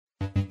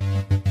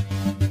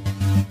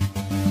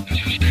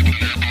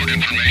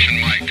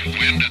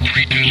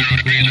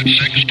at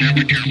 6,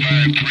 temperature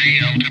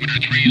 53,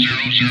 altimeter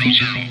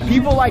 3000.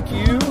 People like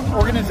you,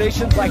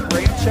 organizations like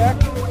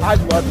Raincheck, I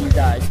love you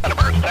guys.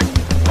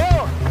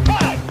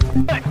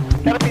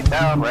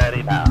 Down,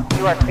 ready now.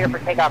 You are clear for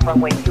takeoff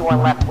runway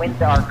 21 left.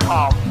 Winds are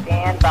calm.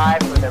 Stand by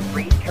for the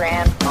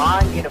retrans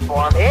on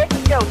uniform. It's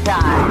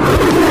showtime.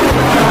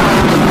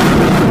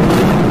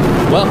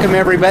 Welcome,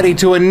 everybody,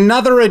 to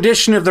another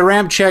edition of the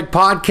Ramp Check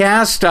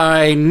podcast.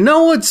 I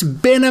know it's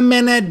been a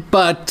minute,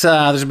 but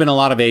there's been a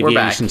lot of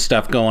aviation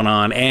stuff going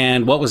on.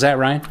 And what was that,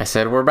 Ryan? I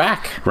said we're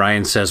back.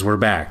 Ryan says we're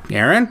back.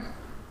 Aaron?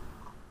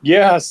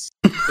 Yes,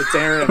 it's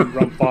Aaron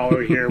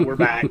Rumfollow here. We're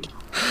back.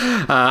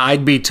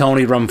 I'd be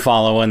Tony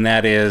Rumfollow, and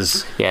that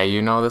is... Yeah, you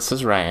know this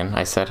is Ryan.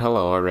 I said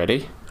hello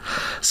already.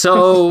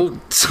 So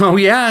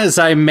yeah, as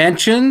I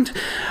mentioned,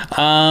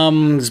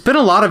 there's been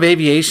a lot of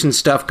aviation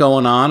stuff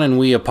going on, and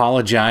we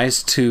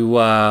apologize to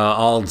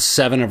all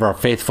 7 of our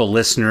faithful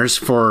listeners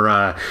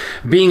for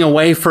being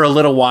away for a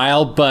little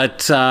while.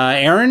 But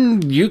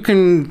Aaron, you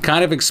can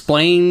kind of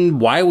explain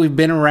why we've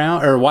been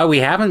around, or why we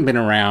haven't been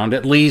around,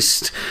 at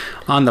least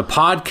on the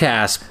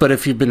podcast. But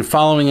if you've been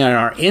following on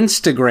our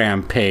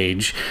Instagram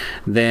page,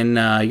 then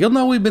you'll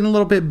know we've been a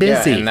little bit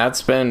busy. Yeah, and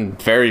that's been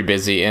very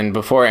busy. And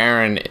before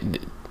Aaron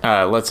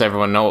lets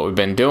everyone know what we've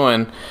been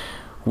doing,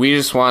 we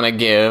just want to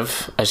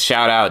give a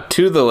shout out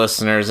to the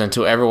listeners and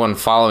to everyone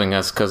following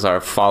us, because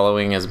our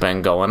following has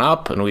been going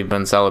up and we've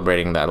been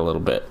celebrating that a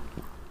little bit.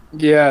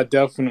 Yeah,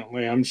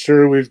 definitely. I'm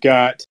sure we've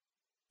got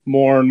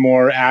more and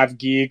more av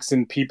geeks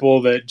and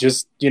people that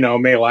just,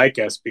 may like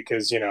us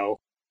because,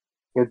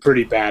 we're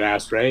pretty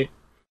badass, right?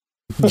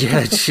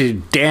 Yeah,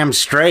 damn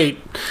straight.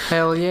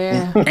 Hell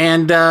yeah.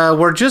 And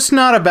we're just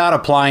not about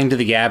applying to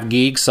the av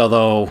geeks,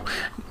 although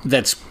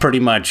that's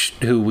pretty much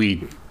who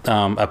we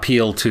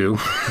appeal to.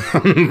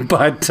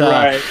 But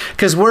right,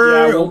 because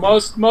we're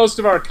most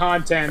of our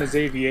content is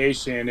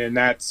aviation, and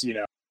that's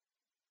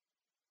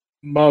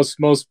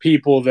most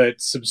people that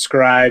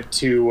subscribe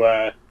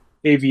to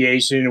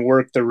aviation and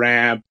work the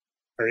ramp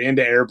or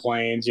into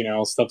airplanes,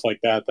 stuff like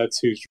that.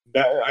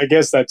 I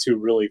guess that's who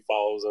really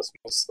follows us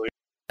mostly.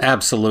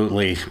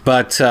 Absolutely.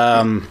 But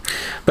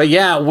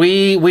yeah,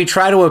 we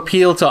try to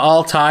appeal to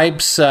all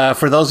types.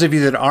 For those of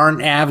you that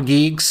aren't av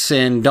geeks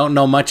and don't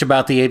know much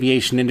about the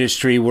aviation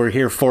industry, we're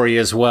here for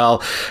you as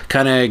well.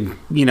 Kind of,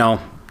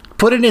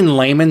 put it in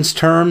layman's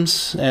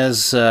terms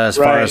as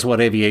far as what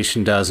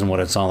aviation does and what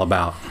it's all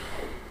about.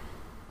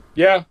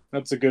 Yeah,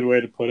 that's a good way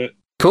to put it.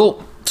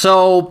 Cool.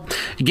 So,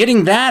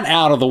 getting that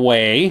out of the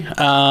way,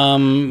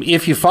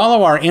 if you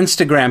follow our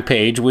Instagram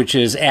page, which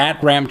is at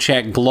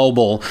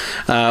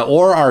RampCheckGlobal,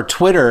 or our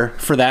Twitter,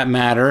 for that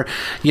matter,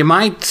 you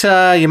might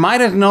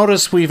have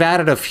noticed we've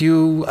added a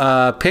few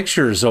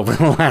pictures over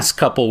the last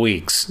couple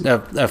weeks,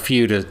 a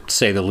few to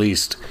say the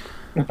least.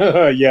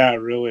 Yeah,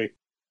 really.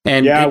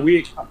 And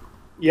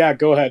Yeah,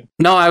 go ahead.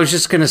 No, I was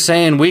just going to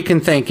say, and we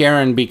can thank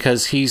Aaron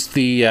because he's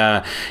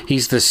the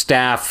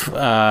staff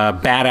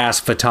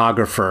badass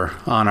photographer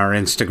on our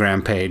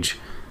Instagram page.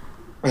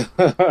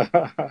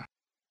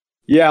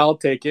 Yeah, I'll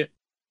take it.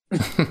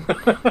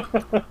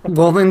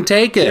 Well, then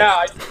take it.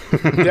 Yeah,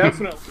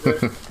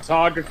 definitely.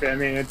 Photography, I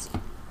mean, it's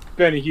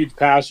been a huge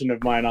passion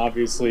of mine,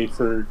 obviously,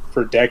 for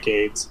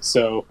decades.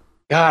 So,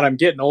 God, I'm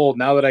getting old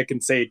now that I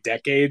can say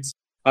decades.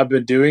 I've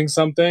been doing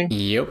something.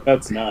 Yep.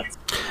 That's nuts.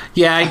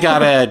 Yeah, I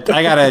got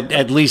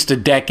at least a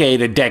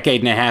decade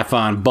and a half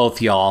on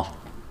both y'all.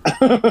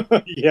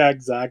 Yeah,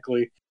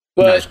 exactly.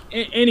 But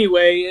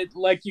anyway,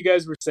 like you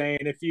guys were saying,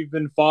 if you've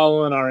been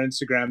following our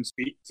Instagram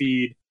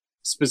feed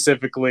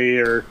specifically,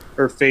 or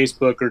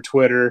Facebook or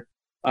Twitter,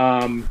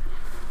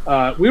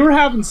 we were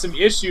having some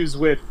issues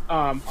with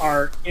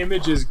our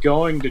images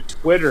going to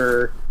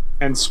Twitter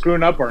and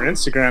screwing up our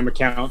Instagram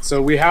account.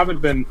 So we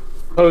haven't been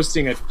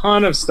posting a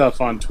ton of stuff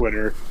on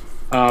Twitter,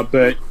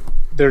 but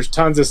there's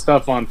tons of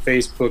stuff on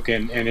Facebook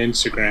and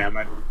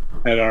Instagram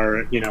at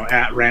our,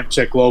 at Ramp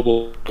Check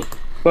Global.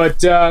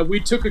 But we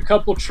took a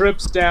couple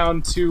trips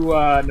down to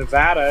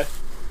Nevada,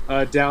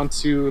 down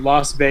to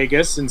Las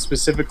Vegas, and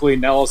specifically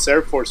Nellis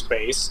Air Force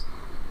Base,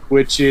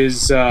 which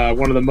is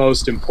one of the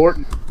most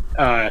important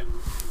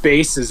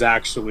bases,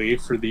 actually,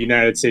 for the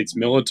United States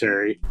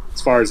military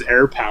as far as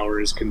air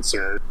power is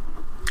concerned.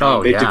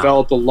 They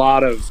developed a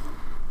lot of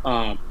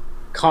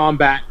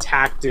combat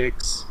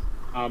tactics.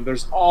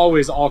 There's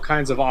always all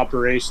kinds of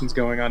operations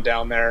going on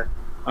down there.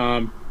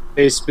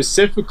 They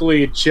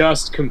specifically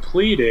just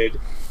completed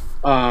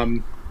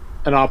an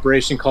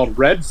operation called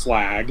Red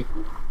Flag,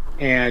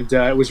 and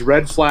it was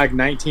Red Flag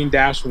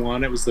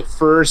 19-1. It was the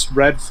first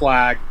Red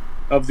Flag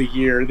of the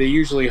year. They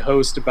usually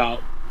host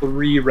about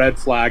 3 Red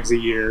Flags a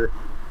year.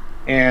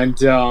 And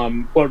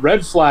what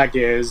Red Flag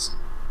is,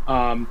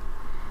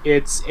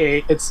 it's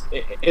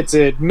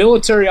a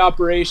military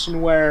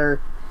operation where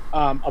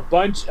a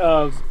bunch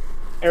of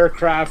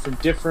aircraft from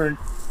different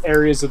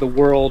areas of the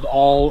world,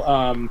 all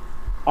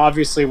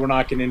obviously we're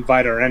not going to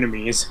invite our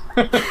enemies.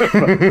 But,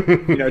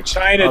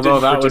 China.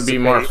 Although that would be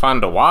more fun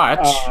to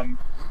watch.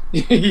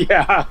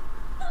 Yeah.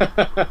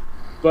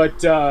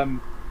 But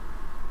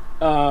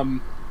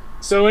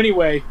so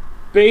anyway,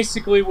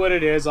 basically what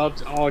it is,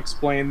 I'll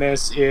explain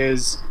this,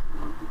 is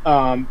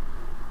a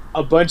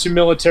bunch of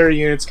military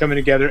units coming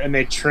together and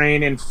they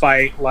train and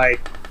fight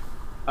like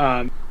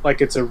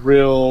it's a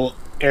real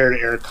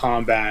air-to-air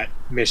combat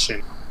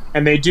mission.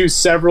 And they do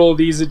several of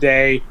these a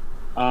day.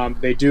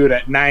 They do it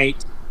at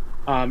night.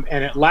 And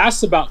it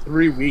lasts about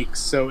 3 weeks,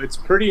 so it's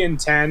pretty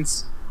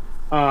intense.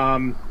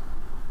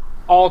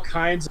 All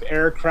kinds of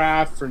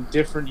aircraft from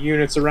different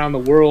units around the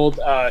world.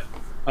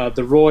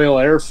 The Royal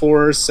Air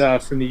Force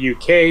from the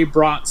UK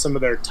brought some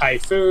of their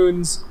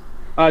Typhoons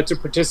to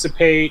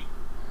participate.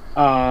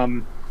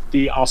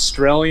 The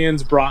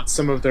Australians brought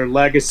some of their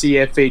legacy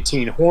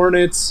F-18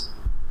 Hornets.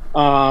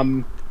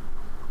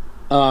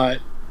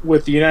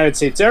 With the United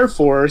States Air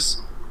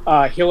Force,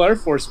 Hill Air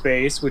Force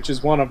Base, which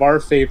is one of our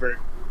favorite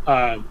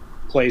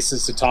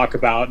places to talk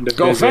about and to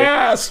Go visit.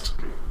 fast!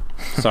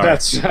 Sorry.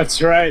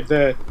 That's right.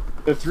 The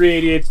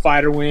 388th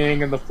Fighter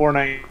Wing and the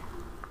 490,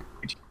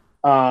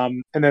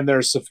 and then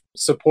there's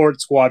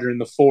support squadron,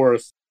 the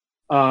 4th.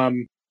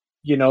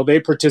 They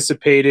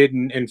participated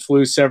and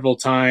flew several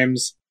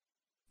times.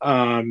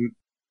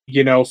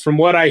 From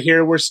what I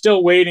hear, we're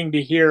still waiting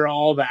to hear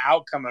all the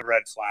outcome of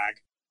Red Flag.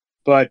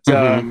 But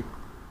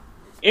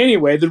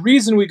anyway, the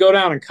reason we go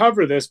down and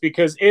cover this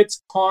because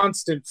it's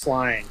constant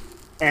flying,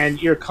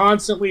 and you're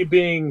constantly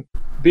being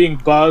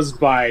buzzed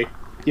by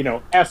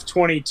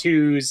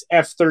F-22s,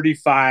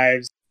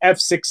 F-35s,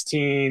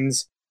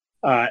 F-16s,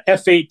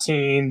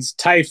 F-18s,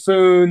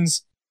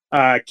 Typhoons,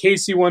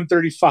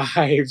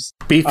 KC-135s,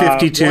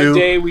 B-52. One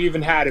day we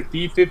even had a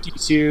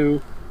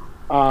B-52,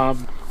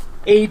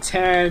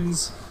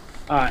 A-10s,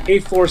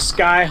 A-4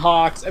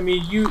 Skyhawks. I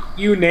mean,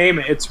 you name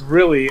it. It's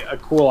really a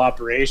cool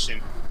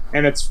operation,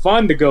 and it's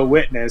fun to go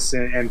witness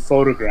and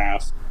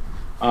photograph.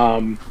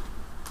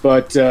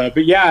 But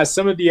yeah,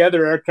 some of the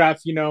other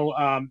aircraft,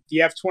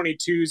 the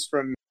F-22s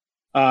from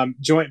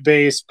Joint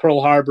Base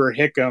Pearl Harbor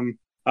Hickam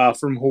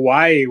from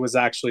Hawaii was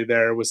actually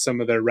there with some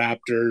of their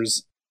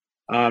Raptors.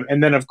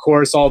 And then, of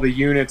course, all the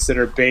units that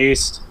are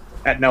based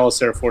at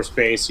Nellis Air Force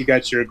Base. You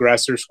got your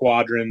aggressor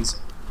squadrons,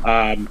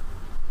 and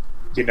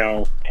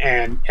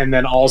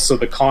then also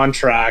the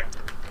contract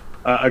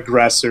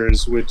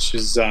aggressors, which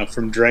is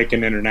from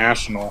Draken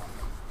International.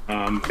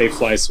 They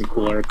fly some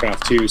cool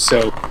aircraft too.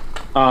 So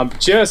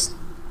just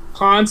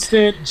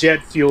constant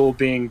jet fuel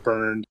being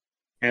burned,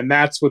 and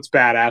that's what's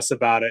badass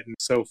about it and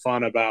so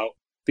fun about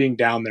being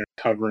down there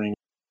covering.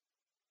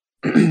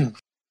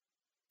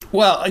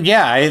 Well,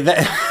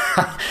 yeah,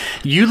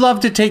 you love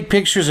to take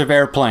pictures of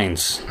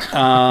airplanes.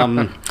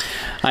 I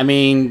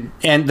mean,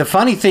 and the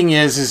funny thing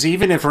is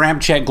even if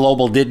Ramp Check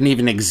Global didn't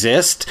even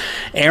exist,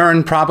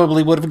 Aaron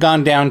probably would have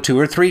gone down 2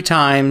 or 3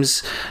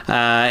 times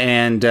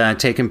and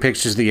taken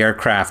pictures of the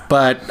aircraft.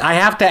 But I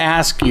have to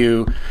ask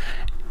you,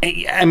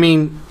 I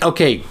mean,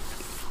 okay,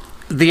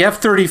 the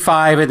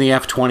F-35 and the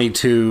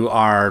F-22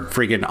 are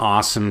freaking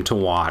awesome to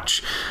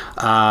watch.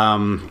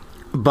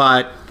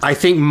 But I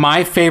think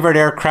my favorite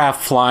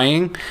aircraft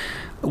flying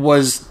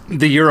was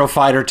the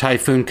Eurofighter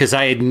Typhoon because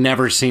I had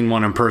never seen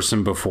one in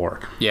person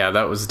before. Yeah,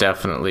 that was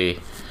definitely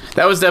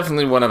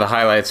one of the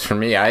highlights for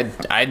me. I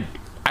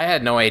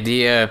had no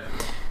idea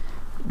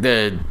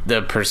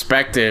the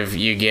perspective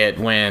you get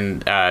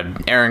when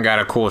Aaron got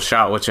a cool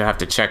shot, which you'll have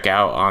to check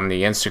out on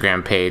the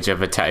Instagram page,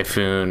 of a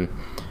Typhoon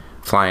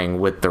flying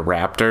with the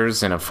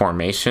Raptors in a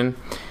formation.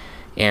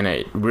 And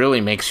it really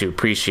makes you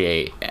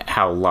appreciate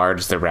how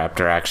large the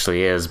Raptor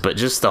actually is. But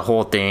just the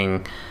whole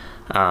thing,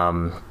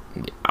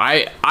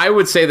 I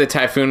would say the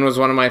Typhoon was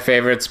one of my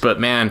favorites.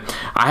 But man,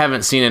 I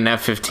haven't seen an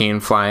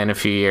F-15 fly in a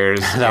few years.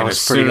 That was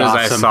as pretty soon awesome.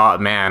 as I saw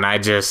it, man, I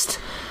just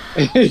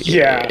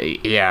yeah,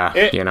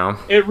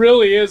 it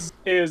really is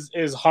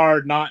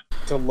hard not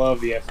to love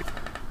the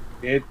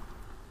F-15.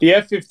 The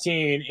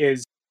F-15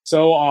 is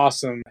so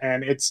awesome,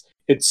 and it's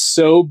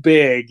so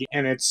big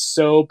and it's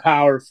so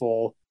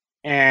powerful.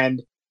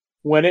 And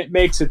when it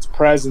makes its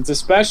presence,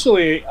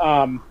 especially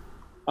on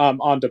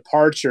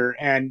departure,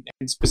 and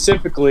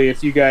specifically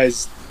if you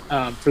guys,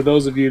 for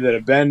those of you that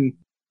have been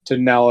to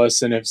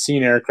Nellis and have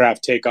seen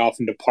aircraft take off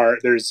and depart,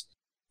 there's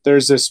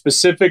a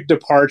specific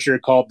departure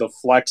called the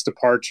flex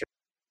departure.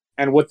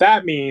 And what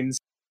that means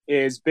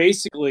is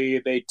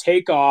basically they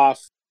take off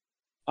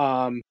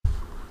on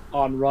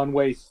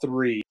runway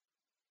 3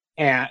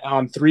 and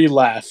on 3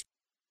 left,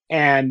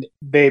 and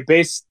they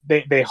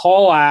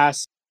haul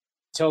ass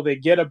until they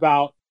get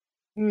about,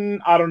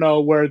 I don't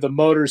know where the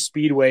motor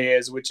speedway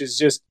is, which is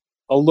just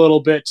a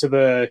little bit to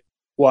the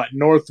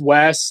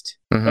northwest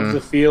of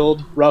the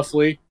field,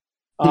 roughly.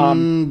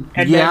 And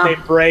then they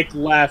brake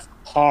left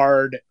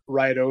hard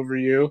right over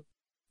you,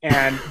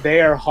 and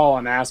they are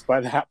hauling ass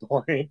by that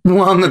point.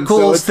 Well, and the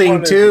coolest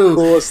thing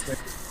too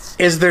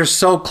is they're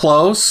so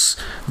close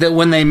that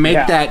when they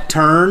make that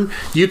turn,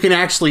 you can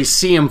actually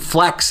see them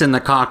flex in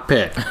the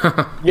cockpit.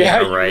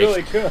 Yeah, right. You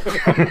really could.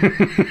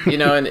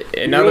 And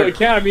you really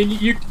can. I mean,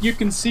 you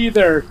can see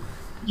their,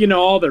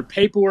 all their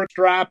paperwork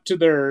strapped to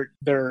their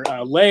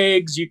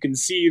legs. You can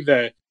see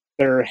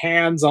their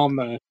hands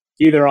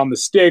either on the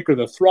stick or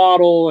the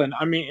throttle, and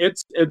I mean,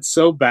 it's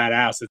so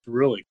badass. It's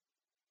really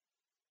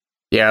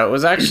Yeah, it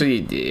was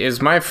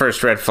my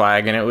first red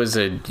flag, and it was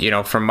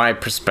from my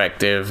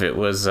perspective, it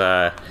was,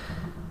 I'm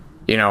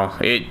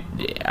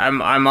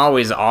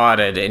always awed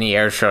at any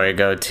air show I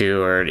go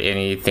to or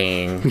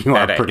anything. You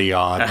are pretty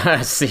odd.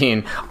 I've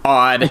seen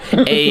odd,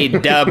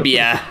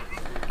 A-W-E,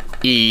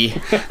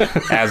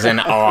 as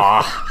in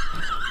awe,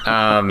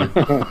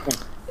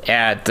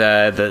 at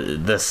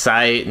the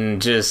site,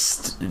 and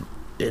just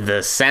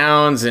the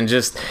sounds, and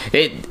just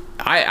it.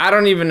 I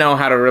don't even know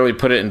how to really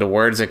put it into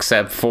words,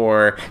 except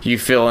for you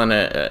feel an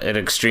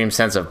extreme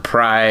sense of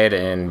pride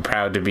and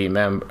proud to be a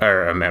member.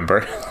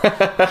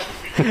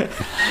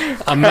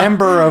 A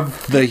member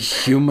of the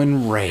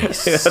human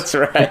race. That's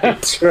right.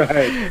 That's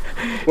right.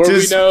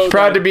 Just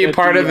proud to be a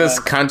part of this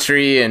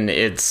country and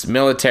its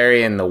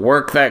military and the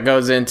work that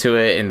goes into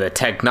it and the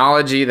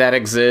technology that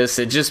exists.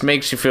 It just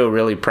makes you feel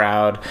really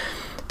proud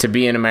to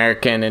be an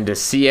American and to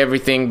see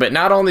everything, but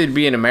not only to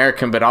be an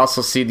American, but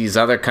also see these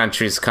other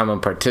countries come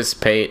and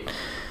participate,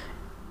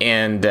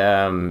 and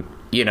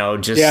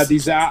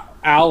these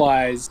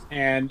allies,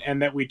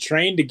 and that we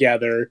train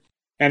together.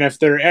 And if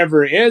there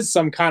ever is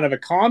some kind of a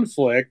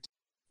conflict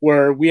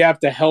where we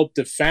have to help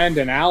defend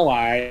an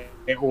ally,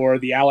 or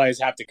the allies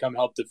have to come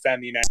help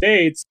defend the United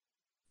States,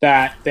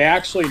 that they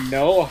actually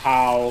know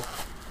how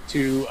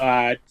to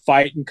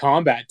fight and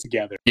combat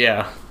together.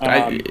 Yeah,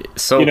 cool.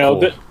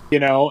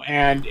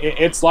 And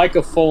it's like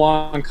a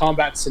full-on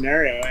combat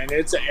scenario, and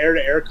it's an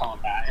air-to-air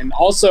combat, and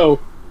also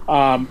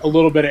a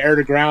little bit of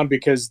air-to-ground,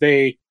 because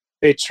they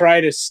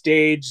try to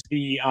stage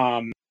the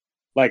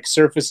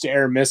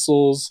surface-to-air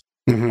missiles,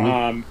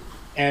 and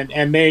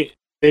they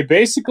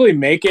basically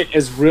make it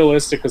as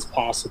realistic as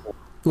possible.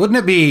 Wouldn't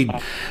it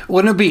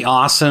be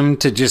awesome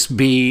to just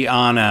be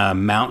on a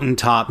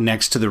mountaintop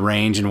next to the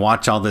range and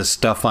watch all this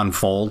stuff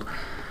unfold?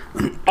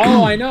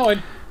 Oh, I know.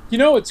 And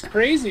it's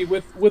crazy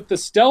with the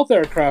stealth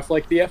aircraft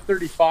like the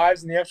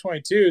F-35s and the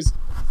F-22s.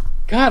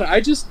 God,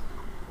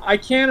 I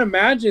can't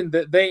imagine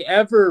that they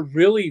ever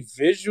really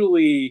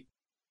visually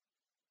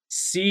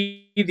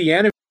see the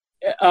enemy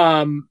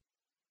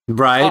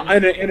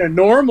right in a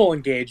normal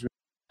engagement.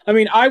 I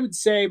mean, I would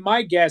say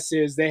my guess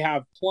is they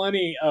have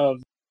plenty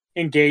of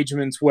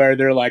engagements where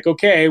they're like,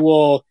 okay,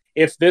 well,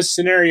 if this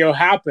scenario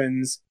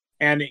happens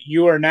and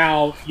you are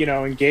now,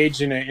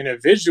 engaged in a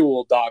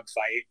visual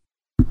dogfight,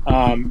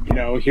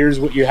 here's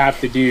what you have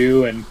to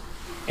do, and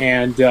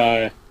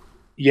I'm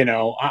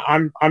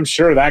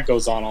sure that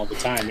goes on all the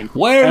time. And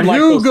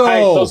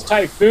those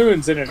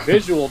Typhoons in a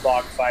visual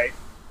dogfight,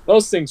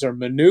 those things are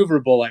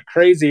maneuverable like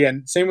crazy,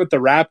 and same with the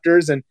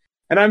Raptors. And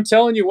I'm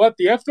telling you what,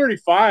 the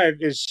F-35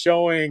 is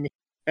showing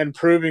and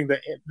proving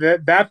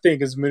that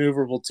thing is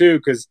maneuverable too.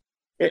 Because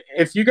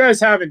if you guys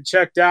haven't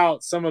checked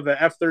out some of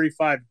the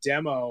F-35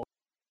 demo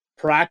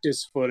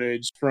practice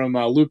footage from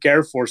Luke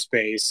Air Force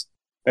Base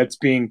that's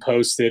being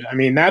posted, I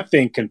mean, that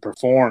thing can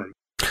perform.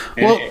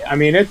 Well,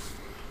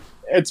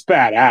 it's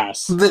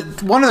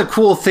badass. One of the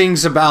cool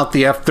things about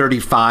the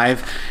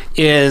F-35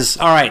 is,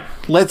 all right,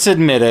 let's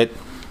admit it,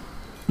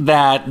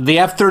 that the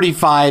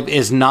F-35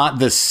 is not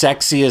the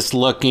sexiest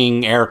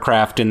looking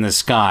aircraft in the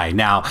sky.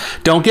 Now,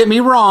 don't get me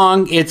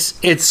wrong,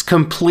 it's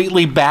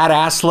completely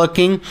badass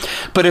looking,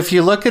 but if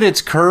you look at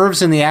its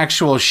curves and the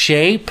actual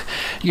shape,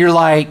 you're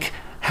like,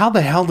 how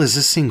the hell does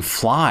this thing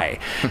fly?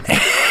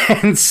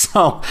 And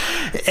so,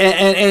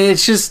 and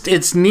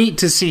it's neat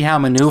to see how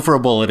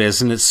maneuverable it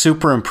is, and it's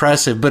super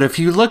impressive. But if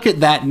you look at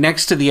that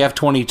next to the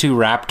F-22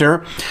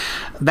 Raptor,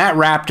 that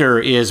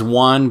Raptor is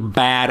one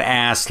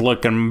badass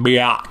looking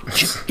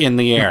biatch in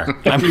the air.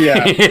 I mean,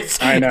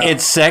 I know.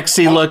 It's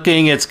sexy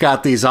looking. It's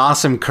got these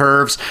awesome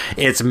curves.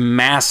 It's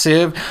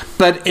massive,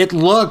 but it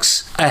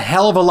looks a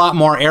hell of a lot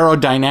more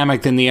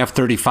aerodynamic than the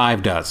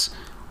F-35 does.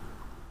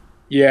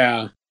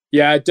 Yeah,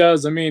 it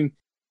does. I mean,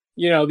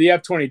 the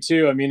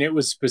F-22, I mean, it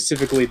was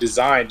specifically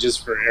designed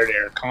just for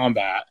air-to-air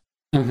combat.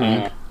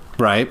 Mm-hmm.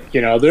 Right.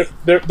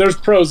 There's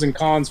pros and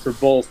cons for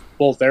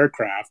both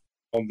aircraft.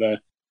 Of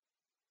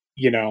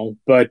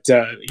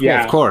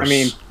course. I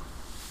mean,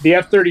 the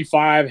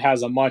F-35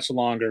 has a much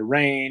longer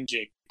range.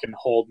 It can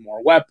hold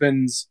more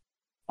weapons.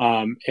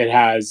 It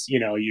has,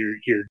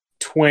 your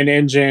twin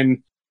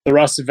engine,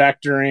 thrust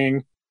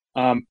vectoring.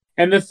 And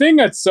the thing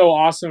that's so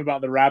awesome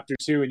about the Raptor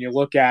 2, when you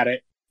look at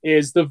it,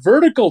 is the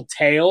vertical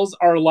tails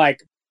are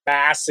like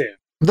massive.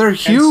 They're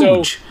huge.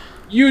 And so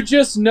you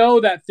just know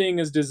that thing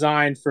is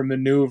designed for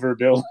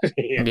maneuverability.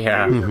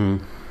 Yeah.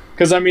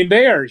 Because, I mean,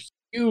 they are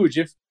huge.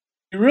 If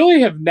you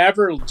really have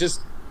never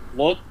just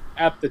looked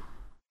at the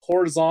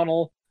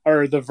horizontal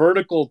or the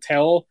vertical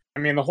tail, I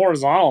mean, the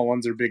horizontal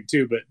ones are big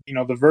too, but,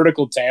 the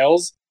vertical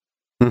tails,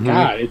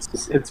 God,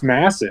 it's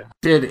massive.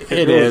 It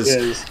really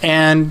is.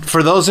 And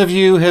for those of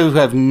you who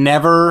have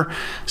never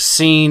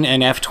seen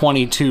an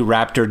F-22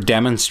 Raptor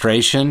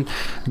demonstration,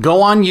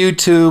 go on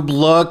YouTube,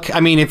 look. I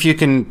mean, if you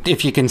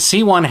can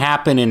see one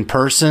happen in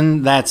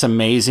person, that's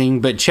amazing.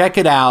 But check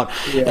it out,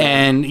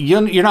 and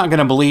you're not going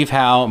to believe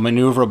how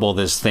maneuverable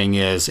this thing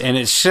is. And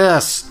it's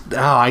just,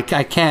 I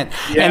can't.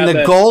 Yeah, and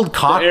the gold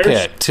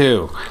cockpit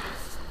too.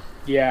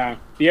 Yeah,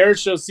 the air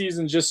show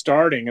season's just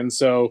starting, and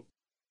so.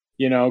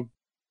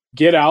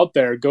 get out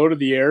there, go to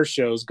the air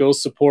shows, go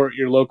support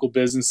your local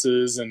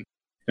businesses and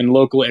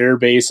local air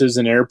bases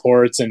and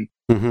airports. And,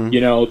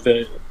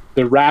 the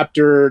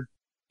Raptor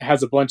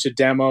has a bunch of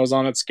demos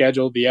on its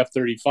schedule. The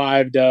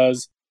F-35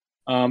 does.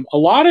 A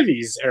lot of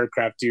these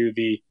aircraft do.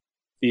 The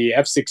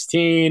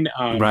F-16,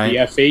 the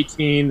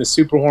F-18, the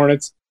Super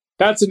Hornets.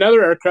 That's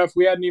another aircraft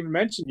we hadn't even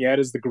mentioned yet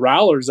is the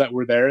Growlers that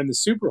were there in the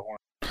Super Hornet.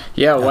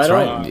 Yeah, why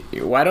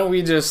don't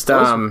we just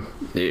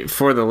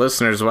for the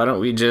listeners, why don't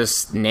we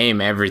just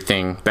name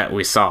everything that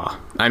we saw?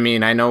 I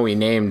mean, I know we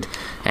named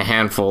a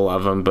handful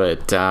of them,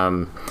 but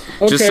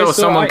just so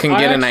someone can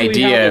get an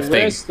idea if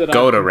they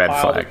go to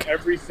Red Flag.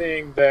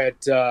 Everything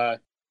that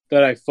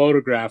I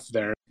photographed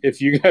there,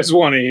 if you guys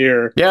want to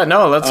hear. Yeah,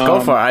 no, let's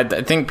go for it.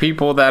 I think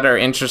people that are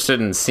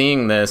interested in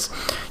seeing this,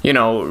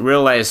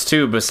 realize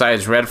too,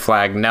 besides Red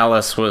Flag,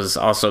 Nellis was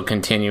also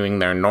continuing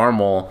their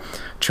normal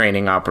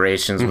training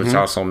operations, which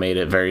also made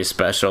it very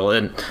special.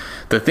 And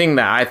the thing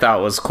that I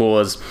thought was cool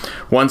is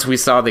once we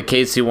saw the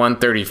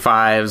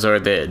KC-135s or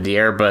the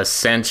Airbus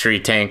Sentry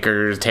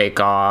tankers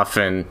take off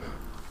and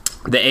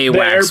the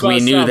AWACS, we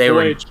knew they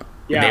were...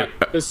 Yeah,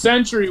 the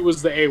Sentry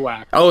was the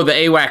AWACS. Oh, the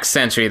AWACS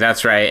Sentry,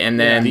 that's right. And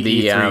then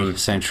the E3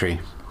 Sentry.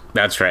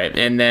 That's right.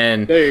 And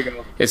then there you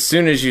go. As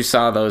soon as you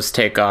saw those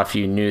take off,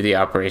 you knew the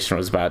operation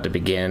was about to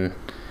begin.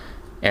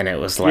 And it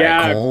was like,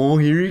 oh,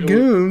 here he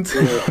comes.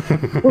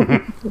 Cool.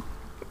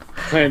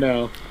 I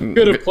know.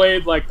 Could have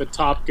played like the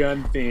Top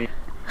Gun theme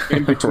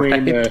in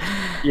between the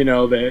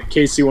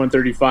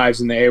KC-135s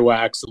and the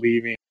AWACS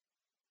leaving,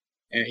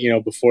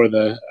 and before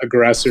the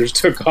aggressors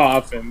took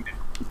off. And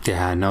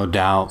yeah, no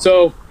doubt.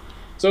 So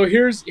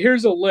here's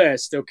a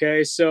list.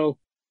 Okay, so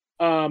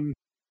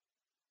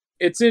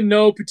it's in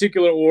no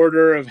particular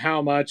order of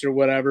how much or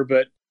whatever,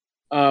 but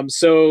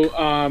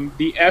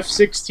the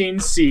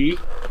F-16C,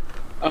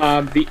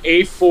 the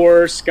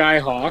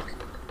A-4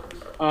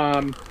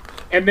 Skyhawk.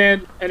 And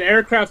then an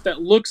aircraft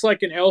that looks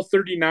like an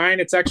L-39,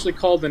 it's actually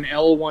called an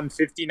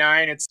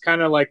L-159. It's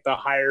kind of like the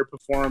higher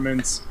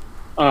performance,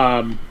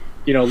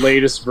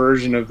 latest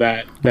version of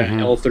that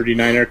L-39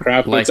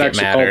 aircraft. Like it's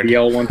actually called the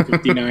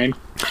L-159.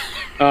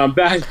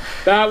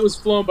 That was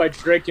flown by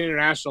Drake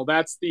International.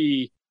 That's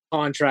the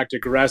contract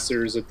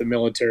aggressors that the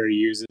military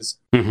uses.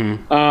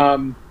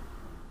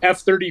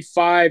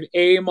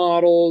 F-35A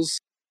models,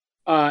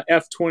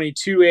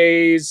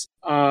 F-22As,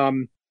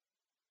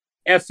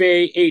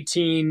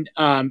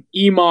 FA-18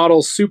 E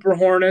model Super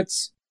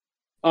Hornets,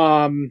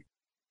 the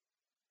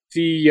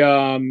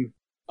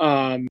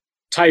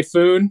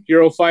Typhoon,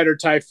 Eurofighter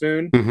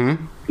Typhoon,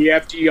 the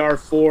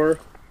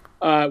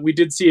FGR-4. We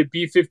did see a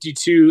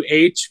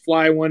B-52H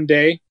fly one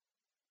day.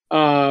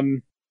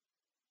 The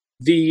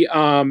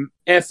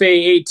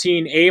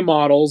FA-18A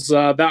models,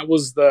 that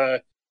was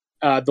the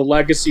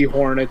Legacy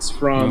Hornets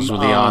from... Those were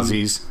the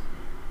Aussies.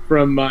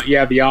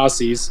 The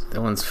Aussies.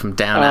 The ones from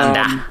down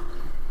under.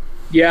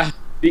 Yeah,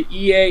 the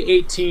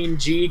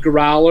EA-18G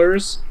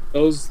Growlers,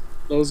 those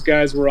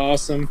guys were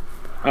awesome.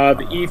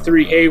 The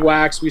E-3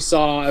 AWACS, we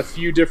saw a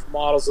few different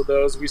models of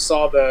those. We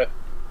saw the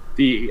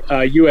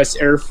U.S.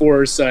 Air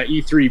Force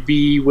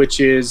E-3B, which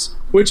is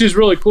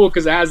really cool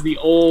because it has the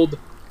old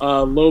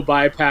low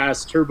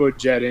bypass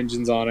turbojet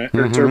engines on it,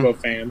 or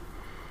turbofan.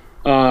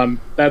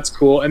 That's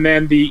cool. And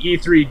then the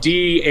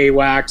E-3D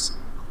AWACS,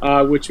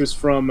 which was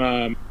from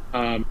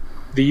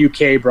the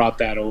UK, brought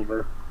that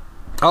over.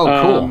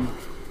 Oh, cool.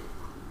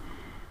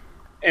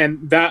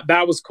 And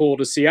that was cool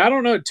to see. I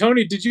don't know,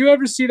 Tony, did you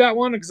ever see that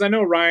one? Because I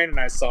know Ryan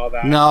and I saw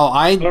that. No,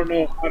 I don't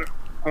know.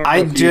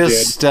 I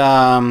just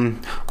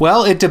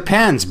well, it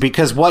depends,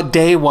 because what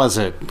day was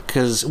it?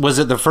 Because was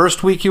it the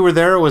first week you were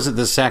there, or was it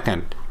the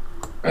second?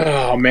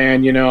 Oh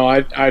man,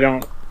 I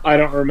don't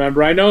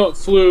remember. I know it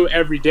flew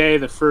every day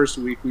the first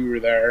week we were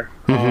there.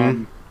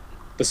 The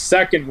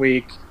second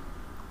week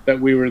that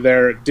we were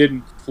there, it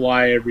didn't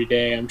fly every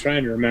day. I'm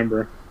trying to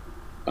remember.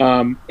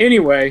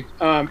 Anyway,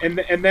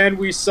 and then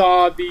we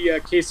saw the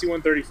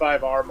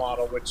KC-135R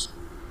model,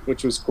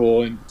 which was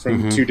cool, and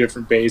from two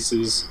different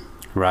bases,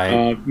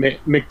 right?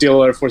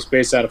 MacDill Air Force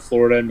Base out of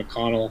Florida and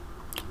McConnell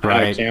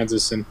out of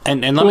Kansas, and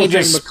let me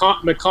just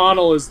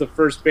McConnell is the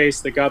first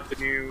base that got the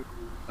new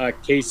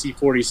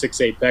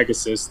KC-46A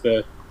Pegasus,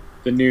 the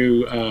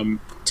new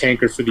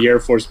tanker for the Air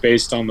Force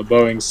based on the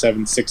Boeing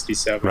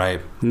 767.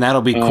 Right, and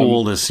that'll be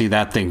cool to see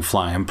that thing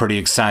fly. I'm pretty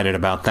excited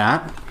about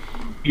that.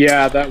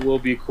 Yeah, that will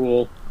be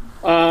cool.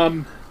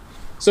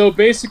 So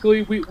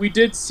basically, we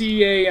did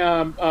see a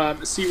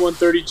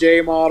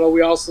C-130J model.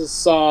 We also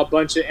saw a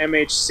bunch of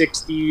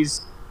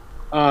MH-60s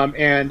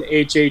and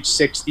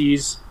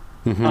HH-60s.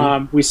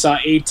 We saw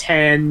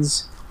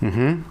A-10s.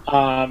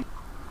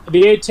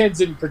 The A-10s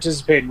didn't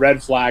participate in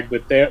Red Flag,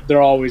 but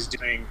they're always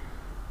doing,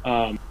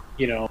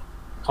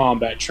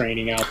 combat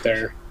training out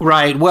there.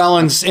 Right. Well,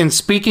 and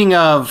speaking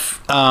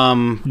of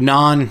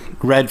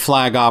non-red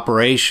flag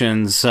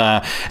operations,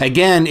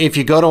 again, if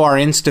you go to our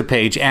Insta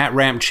page at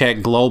Ramp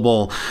Check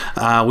Global,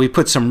 we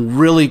put some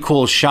really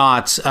cool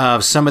shots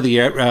of some of the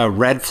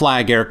red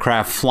flag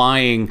aircraft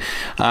flying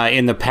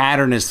in the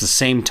pattern at the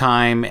same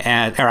time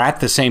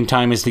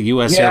as the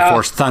U.S. Air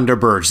Force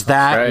Thunderbirds.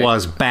 That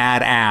was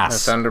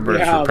badass. The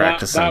Thunderbirds were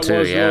practicing that too.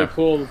 was really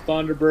cool. The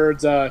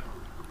Thunderbirds.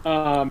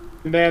 And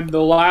then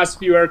the last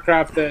few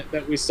aircraft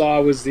that we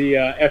saw was the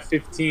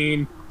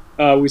F-15.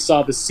 We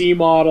saw the C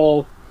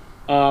model,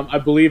 I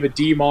believe a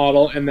D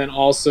model, and then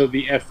also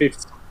the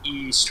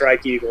F-15E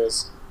Strike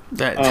Eagles.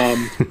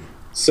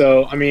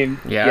 So I mean,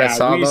 we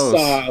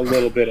saw a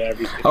little bit of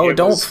everything. Oh,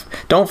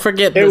 don't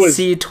forget the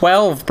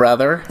C-12,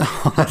 brother.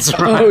 That's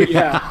right. Oh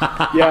yeah,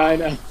 I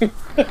know.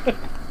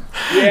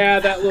 Yeah,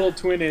 that little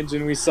twin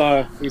engine. We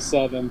saw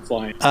them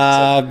flying.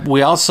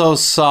 We also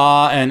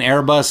saw an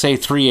Airbus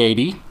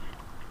A380.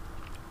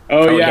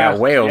 Oh yeah,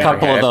 way overhead. A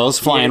couple of those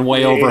flying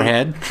way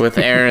overhead with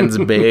Aaron's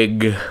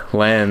big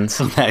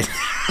lens.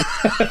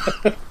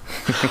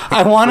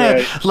 I want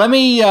to let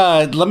me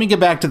get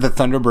back to the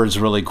Thunderbirds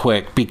really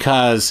quick,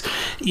 because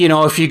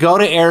if you go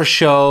to air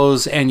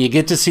shows and you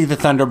get to see the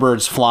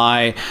Thunderbirds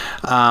fly,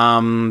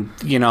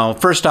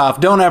 first off,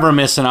 don't ever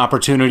miss an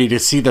opportunity to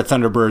see the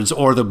Thunderbirds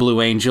or the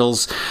Blue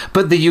Angels.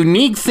 But the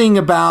unique thing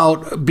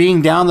about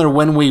being down there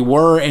when we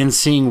were and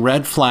seeing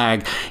red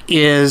flag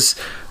is,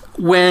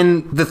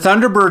 when the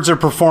Thunderbirds are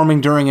performing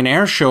during an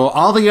air show,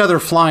 all the other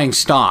flying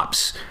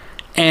stops.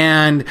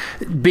 And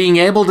being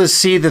able to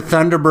see the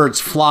Thunderbirds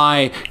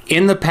fly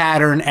in the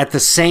pattern at the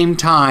same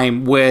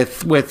time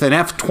with an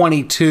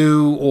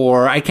F-22,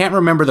 or I can't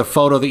remember the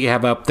photo that you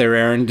have up there,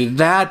 Aaron. It's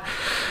an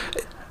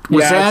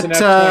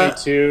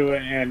F-22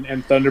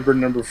 and Thunderbird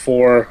number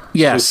 4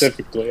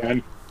 specifically.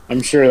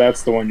 I'm sure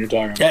that's the one you're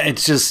talking about.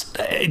 It's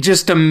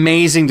just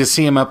amazing to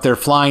see them up there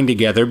flying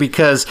together,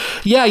 because,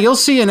 you'll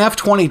see an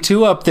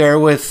F-22 up there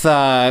with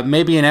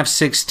maybe an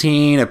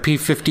F-16, a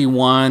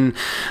P-51,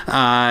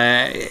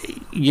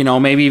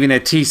 maybe even a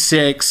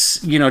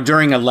T-6,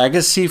 during a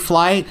legacy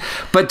flight.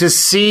 But to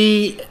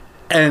see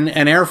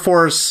an Air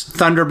Force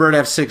Thunderbird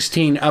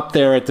F-16 up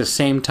there at the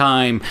same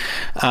time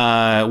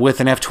with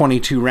an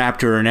F-22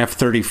 Raptor or an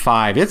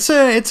F-35, it's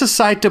a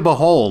sight to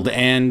behold,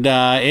 and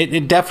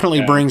it definitely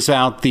brings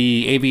out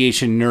the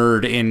aviation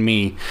nerd in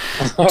me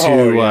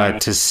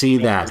to see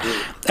that.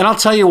 And I'll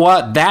tell you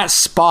what, that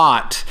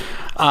spot,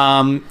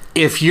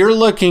 if you're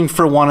looking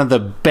for one of the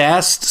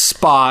best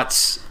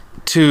spots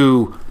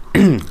to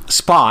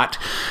spot,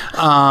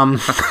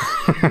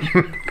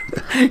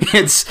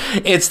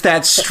 it's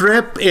that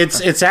strip.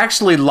 It's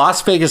actually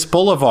Las Vegas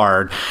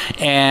Boulevard,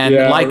 and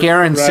like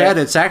Aaron said,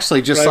 it's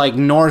actually just like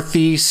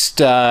northeast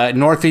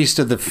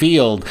of the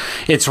field.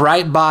 It's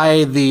right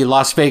by the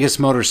Las Vegas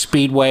Motor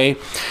Speedway,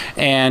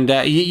 and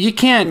you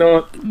can't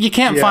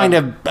find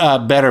a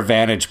better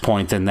vantage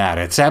point than that.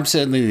 It's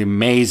absolutely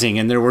amazing,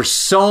 and there were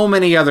so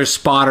many other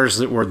spotters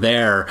that were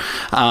there.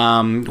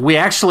 We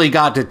actually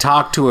got to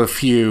talk to a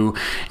few,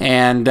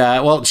 and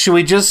should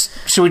we just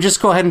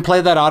go ahead and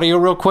play that audio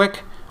real quick?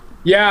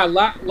 Yeah,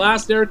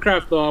 last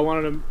aircraft, though, I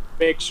wanted to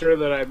make sure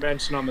that I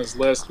mentioned on this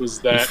list was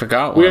that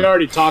we had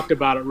already talked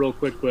about it real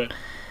quick, but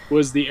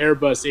was the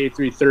Airbus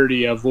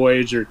A330, a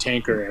Voyager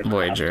tanker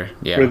aircraft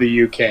for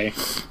the UK.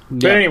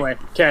 But anyway,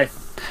 okay.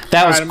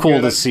 That was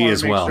cool to see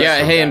as well.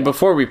 Yeah, hey, and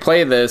before we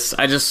play this,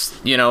 I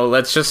just,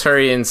 let's just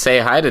hurry and say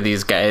hi to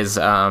these guys.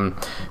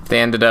 They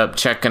ended up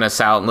checking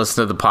us out and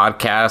listening to the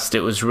podcast.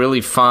 It was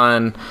really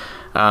fun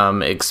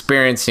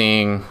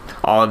experiencing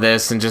all of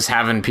this and just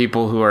having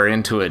people who are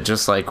into it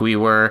just like we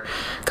were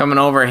coming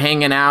over,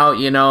 hanging out.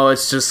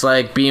 It's just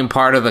like being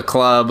part of the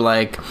club.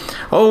 Like,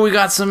 oh, we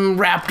got some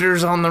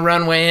Raptors on the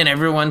runway, and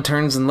everyone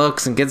turns and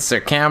looks and gets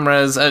their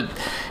cameras,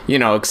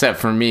 except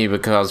for me,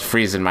 because I was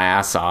freezing my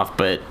ass off.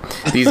 But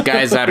these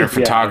guys that are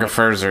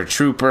photographers or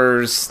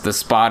troopers, the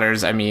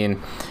spotters, I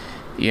mean,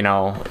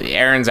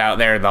 Aaron's out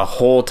there the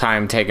whole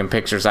time taking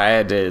pictures. I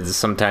had to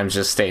sometimes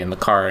just stay in the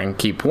car and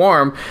keep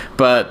warm.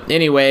 But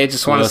anyway,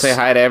 just want to say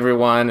hi to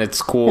everyone.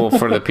 It's cool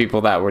for the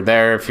people that were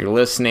there. If you're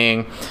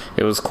listening,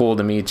 it was cool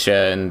to meet you.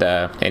 And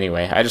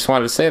anyway, I just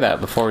wanted to say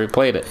that before we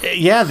played it.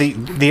 Yeah,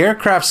 the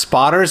aircraft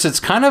spotters, it's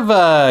kind of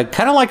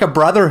like a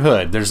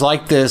brotherhood. There's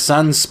like this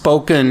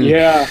unspoken,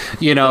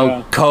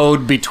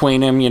 code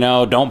between them.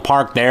 Don't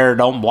park there,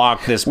 don't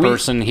block this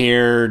person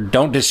here,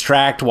 don't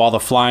distract while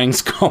the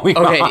flying's going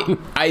on.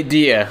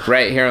 Idea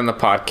right here on the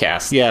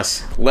podcast.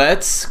 Yes.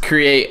 Let's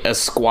create a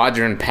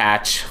squadron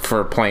patch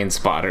for plane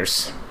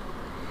spotters.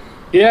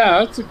 Yeah,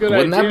 that's a good idea.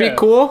 Wouldn't that be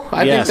cool?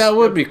 I think that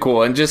would be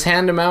cool. And just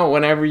hand them out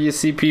whenever you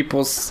see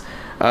people's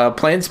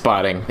plane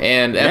spotting.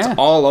 And that's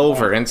all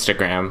over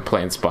Instagram,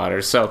 plane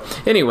spotters. So,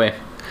 anyway.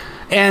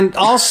 And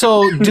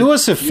also, do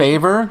us a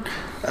favor.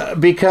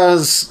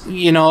 Because,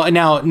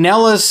 now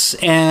Nellis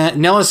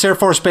Air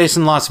Force Base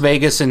in Las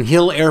Vegas and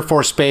Hill Air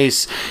Force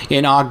Base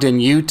in Ogden,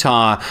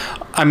 Utah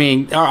I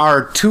mean,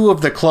 are two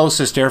of the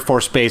closest Air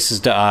Force bases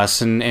to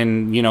us,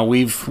 and you know,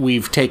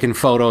 we've taken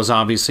photos,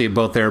 obviously, at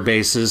both air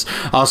bases,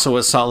 also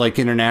at Salt Lake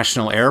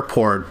International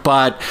Airport.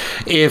 But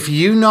if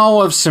you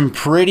know of some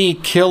pretty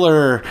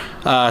killer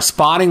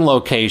spotting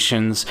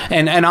locations,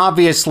 and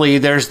obviously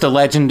there's the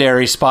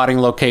legendary spotting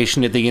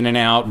location at the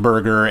In-N-Out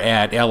Burger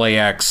at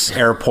LAX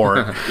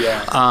Airport.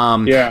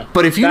 Yeah.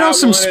 But if you know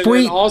some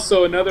sweet,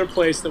 also another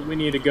place that we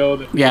need to go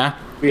that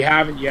we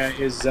haven't yet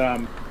is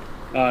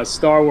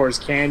Star Wars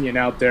Canyon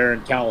out there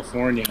in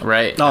California.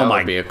 Right. Oh, that my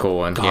would be a cool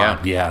one.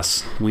 God,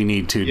 yes, we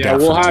need to. Yeah,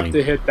 definitely. we'll have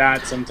to hit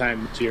that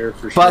sometime this year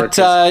for sure.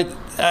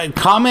 But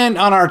comment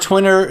on our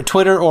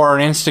Twitter or our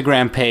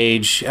Instagram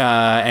page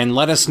and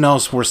let us know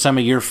where some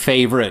of your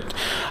favorite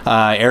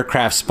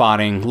aircraft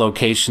spotting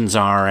locations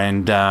are,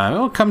 and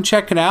come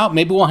check it out.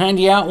 Maybe we'll hand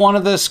you out one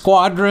of the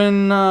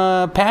squadron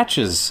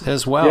patches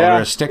as well,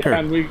 or a sticker. Yeah,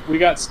 and we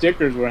got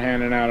stickers we're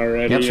handing out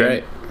already. That's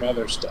right.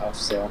 Other stuff.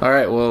 So. All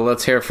right, well,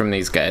 let's hear from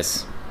these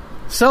guys.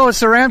 So it's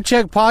the Ramp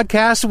Check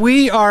podcast.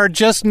 We are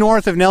just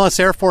north of Nellis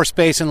Air Force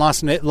Base in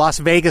Las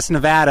Vegas,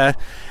 Nevada,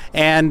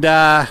 and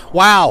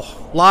wow,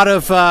 a lot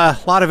of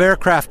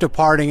aircraft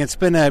departing. It's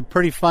been a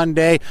pretty fun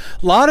day.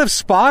 A lot of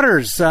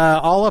spotters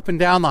all up and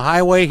down the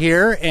highway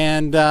here,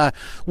 and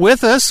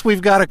with us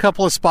we've got a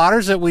couple of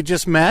spotters that we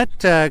just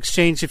met,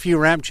 exchanged a few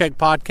Ramp Check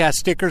podcast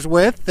stickers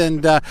with.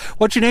 And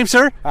what's your name,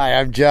 sir? Hi,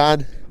 I'm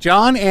John.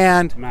 John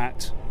and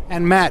Matt.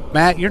 And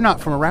Matt, you're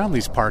not from around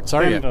these parts,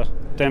 are you?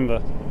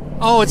 Denver.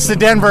 Oh, it's the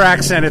Denver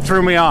accent. It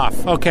threw me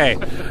off. Okay.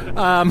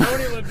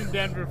 Nobody lived in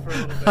Denver for a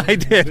little bit. I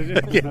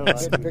did. Yes.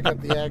 I had to pick up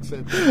the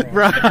accent.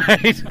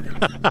 Right.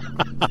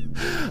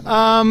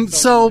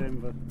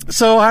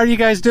 So how are you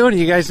guys doing? Are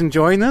you guys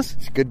enjoying this?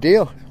 It's a good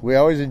deal. We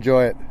always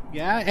enjoy it.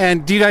 Yeah.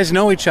 And do you guys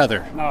know each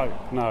other? No.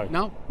 I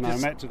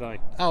Just- met today.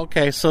 Oh,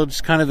 okay. So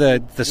just kind of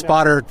the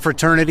spotter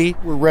fraternity.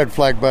 We're red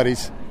flag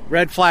buddies.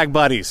 Red flag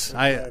buddies.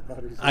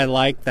 I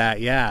like that.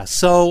 Yeah.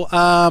 So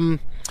how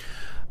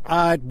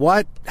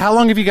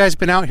long have you guys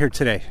been out here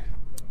today?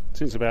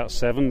 Since about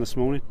 7 this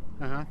morning.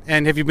 Uh-huh.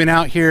 And have you been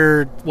out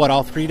here,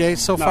 all 3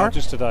 days so far? No,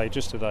 just today.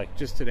 Just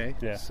today?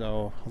 Yeah.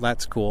 So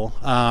that's cool.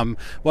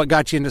 What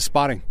got you into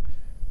spotting?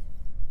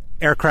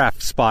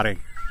 Aircraft spotting.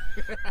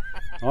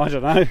 I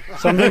don't know.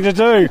 Something to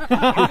do.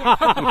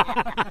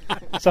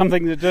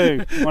 Something to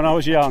do when I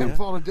was young. I'm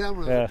falling down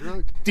when I'm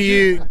drunk. Do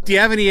you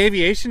have any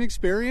aviation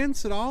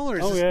experience at all? Or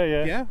is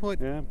Yeah. Yeah? What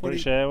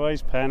British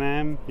Airways, Pan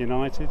Am,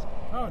 United.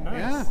 Oh,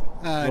 nice.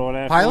 Yeah. Royal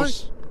Air Pilot?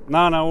 Force. No,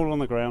 all on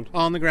the ground.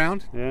 On the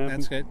ground? Yeah.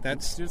 That's good.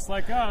 That's Just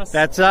like us.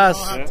 That's us.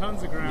 We all have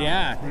tons of ground.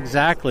 Yeah,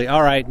 exactly.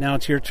 All right, now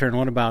it's your turn.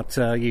 What about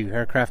you?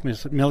 Aircraft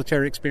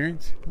military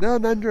experience? No,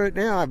 none right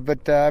now.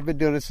 But I've been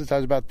doing it since I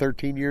was about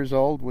 13 years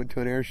old. Went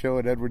to an air show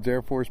at Edwards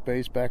Air Force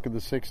Base back in the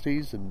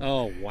 60s. And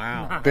Oh,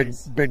 wow.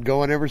 been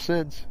going ever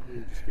since.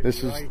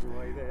 This is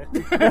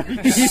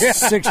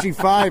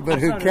 65, but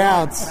who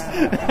counts?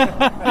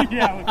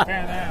 Yeah, with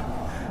Pan Am.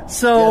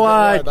 So,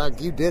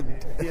 Like you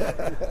didn't.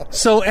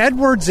 So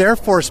Edwards Air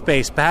Force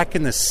Base back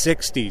in the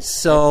 60s.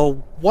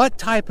 So what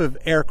type of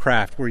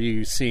aircraft were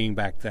you seeing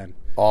back then?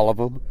 All of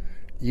them.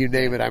 You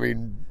name it. I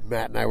mean,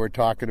 Matt and I were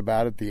talking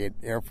about it. The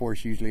Air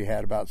Force usually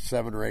had about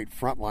 7 or 8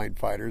 frontline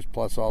fighters,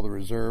 plus all the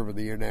reserve and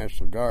the Air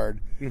National Guard.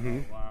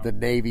 Mm-hmm. Wow. The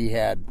Navy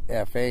had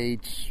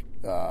F-8s,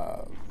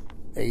 A3s,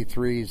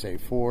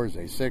 A4s,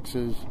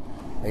 A6s,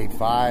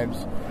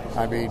 A5s.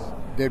 I mean,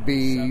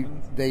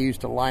 they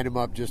used to line them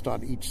up just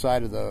on each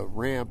side of the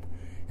ramp,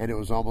 and it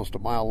was almost a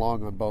mile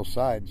long on both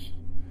sides.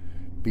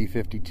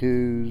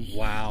 B-52s.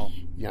 Wow.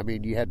 Yeah, I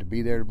mean, you had to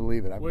be there to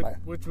believe it.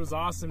 Which was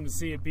awesome to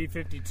see a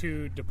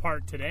B-52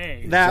 depart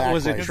today. That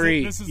was a Exactly.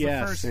 treat. This is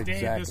yes. the first day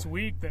Exactly. this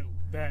week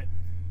that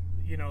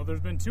there's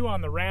been 2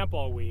 on the ramp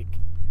all week,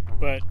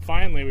 but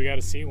finally we got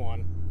to see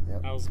one.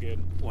 Yep. That was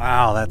good.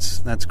 Wow,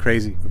 that's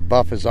crazy.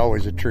 Buff is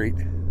always a treat.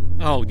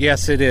 Oh,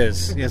 yes, it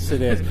is. Yes,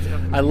 it is.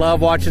 I love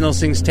watching those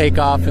things take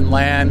off and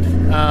land.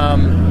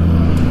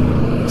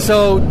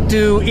 So,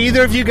 do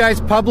either of you guys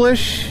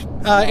publish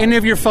any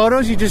of your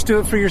photos? You just do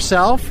it for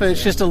yourself?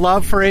 It's just a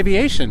love for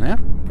aviation, huh?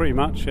 Pretty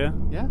much, yeah.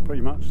 Yeah.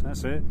 Pretty much,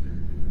 that's it.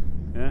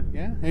 Yeah.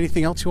 Yeah.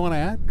 Anything else you want to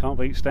add? Can't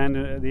beat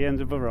standing at the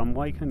end of a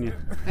runway, can you?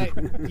 Hey,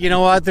 you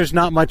know what? There's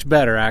not much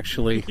better,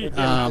 actually.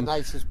 The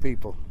nicest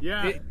people.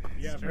 Yeah.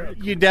 Very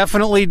cool. You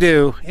definitely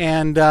do.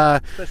 And,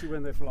 Especially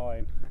when they're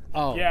flying.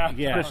 oh, Yeah.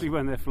 Especially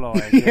when they're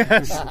flying.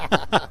 Yes.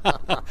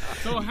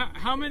 So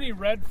how many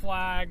red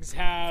flags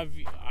have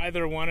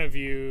either one of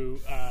you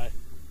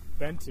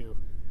been to?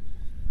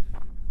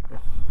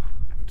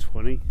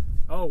 20,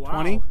 Oh, wow.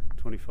 20?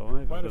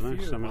 25, Quite I a don't know,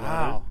 few. something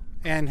Wow.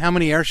 And how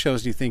many air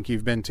shows do you think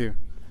you've been to? like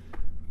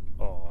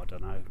that. Oh, I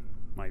don't know,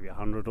 maybe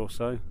 100 or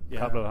so. Yeah.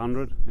 A couple of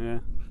 100, yeah.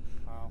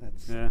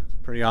 That's Yeah.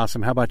 pretty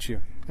awesome. How about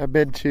you? I've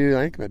been to,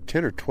 I think, about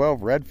 10 or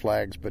 12 red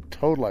flags, but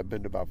total I've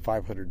been to about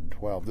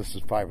 512. This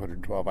is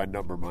 512. I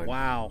number mine.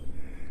 Wow.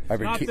 I've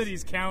been Not that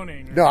he's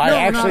counting. No, I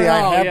have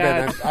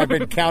yeah. been. I've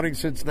been counting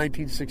since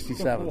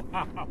 1967.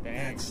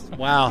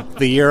 Wow.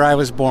 The year I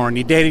was born.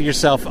 You dated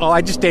yourself. Oh,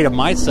 I just dated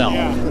myself.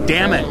 Yeah.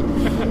 Damn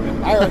it.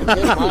 I already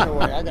gave mine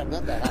away. I got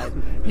nothing to hide.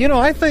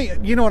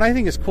 What I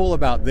think is cool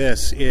about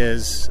this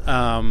is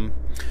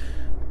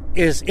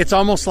it's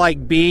almost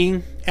like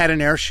being at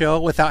an air show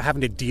without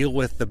having to deal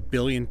with the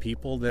billion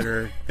people that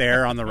are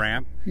there on the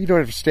ramp. You don't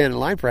have to stand in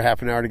line for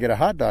half an hour to get a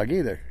hot dog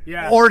either.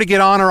 Yeah. Or to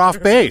get on or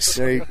off base.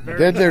 Then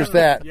there's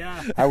that.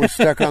 Yeah. I was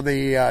stuck on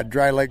the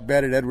dry lake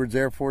bed at Edwards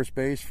Air Force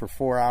Base for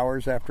 4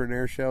 hours after an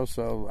air show,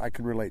 so I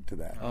can relate to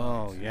that.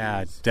 Oh,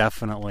 yeah,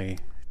 definitely.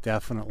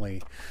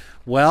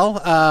 Well,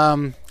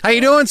 how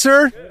you doing,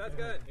 sir?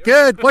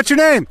 Good. What's your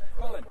name?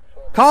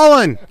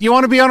 Colin, you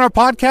want to be on our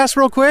podcast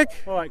real quick?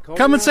 All right, Colin.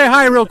 Come and say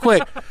hi real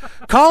quick.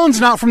 Colin's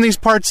not from these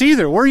parts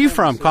either. Where are you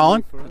from,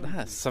 Colin?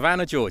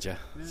 Savannah, Georgia.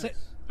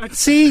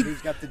 See,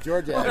 He's got the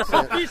Georgia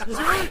accent.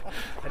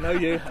 I know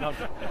you.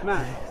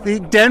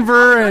 the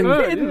Denver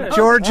and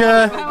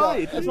Georgia.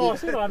 That's all I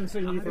said. I haven't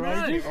seen you for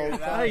ages.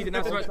 Hey, you didn't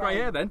have so much grey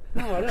hair then.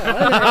 No, I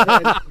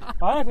know.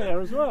 I have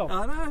hair as well.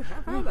 I know.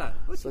 How about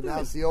that? So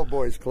now it's the old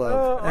boys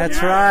club. That's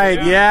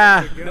right.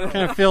 Yeah,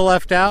 kind of feel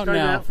left out Going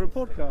now. out for a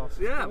podcast.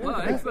 Yeah, well,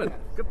 excellent.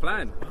 Good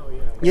plan.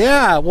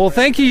 Yeah, well,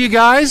 thank you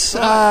guys.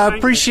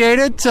 Appreciate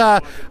it.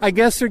 I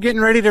guess they're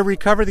getting ready to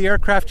recover the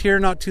aircraft here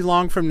not too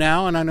long from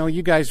now, and I know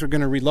you guys are going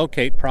to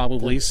relocate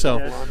probably, so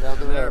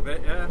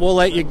we'll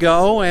let you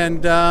go.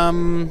 And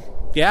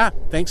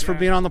thanks for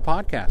being on the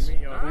podcast.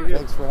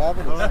 Thanks for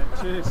having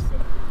us. Cheers.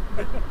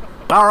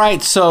 All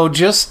right, so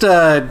just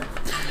a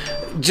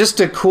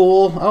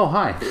cool. Oh,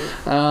 hi.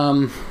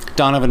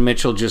 Donovan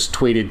Mitchell just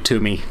tweeted to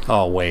me.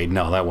 Oh, wait,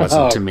 no, that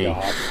wasn't to me.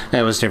 God.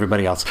 That was to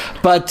everybody else.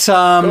 But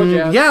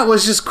it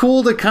was just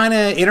cool to kind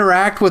of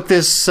interact with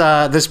this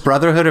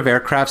brotherhood of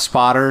aircraft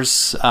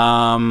spotters.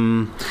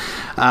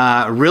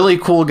 Really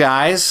cool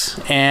guys,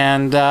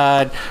 and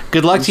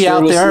good luck to you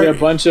out there. We'll see a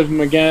bunch of them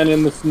again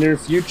in the near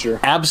future.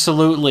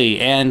 Absolutely,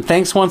 and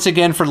thanks once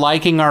again for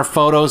liking our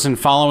photos and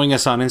following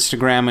us on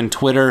Instagram and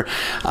Twitter.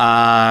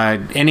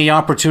 Any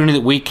opportunity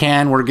that we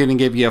can, we're going to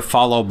give you a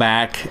follow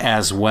back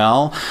as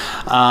well.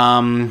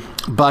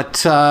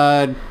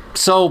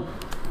 So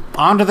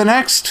on to the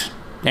next.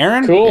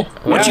 Aaron, Cool.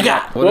 What you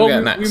got? What do we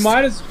got next? We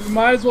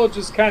might as well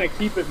just kind of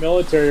keep it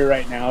military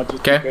right now,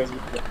 just because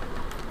we've been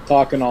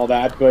talking all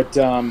that. But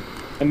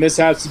and this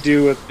has to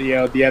do with the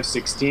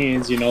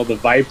F-16s. The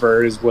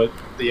Viper is what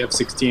the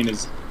F-16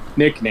 is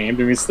nicknamed.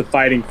 I mean, it's the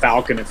Fighting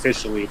Falcon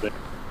officially, but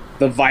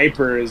the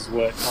Viper is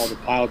what all the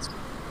pilots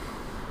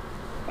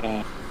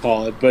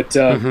call it. But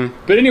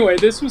anyway,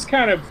 this was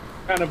kind of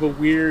a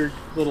weird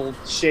little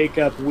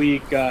shake-up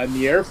week in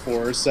the Air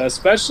Force,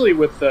 especially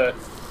with the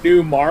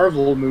new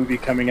Marvel movie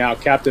coming out,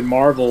 Captain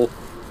Marvel,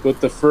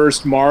 with the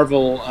first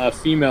Marvel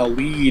female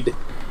lead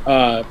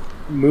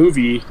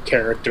movie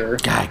character.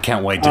 God, I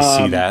can't wait to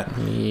see that.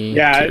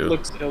 It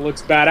looks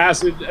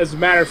badass. As a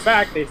matter of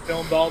fact, they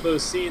filmed all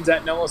those scenes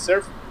at Nellis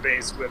Air Force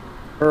Base with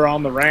her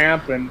on the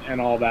ramp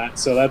and all that.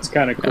 So that's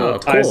kind of cool. Oh,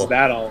 It ties cool. to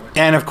that all.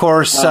 And of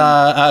course,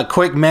 a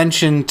quick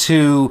mention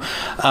to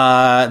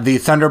the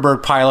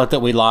Thunderbird pilot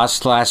that we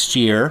lost last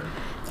year.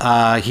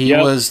 He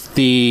was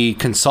the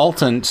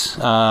consultant,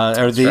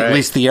 at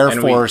least the Air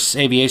Force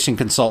aviation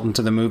consultant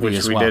to the movie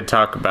as well. We did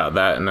talk about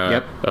that in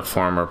a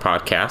former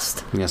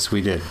podcast. Yes,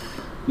 we did.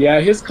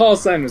 Yeah, his call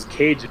sign was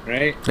Cajun,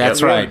 right?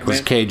 That's right, it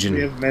was Cajun.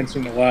 We haven't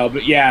mentioned in a while,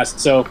 but yeah.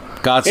 So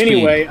Godspeed.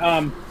 anyway,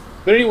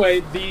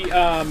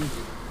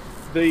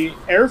 the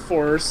Air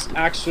Force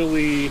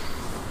actually,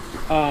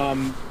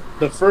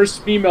 the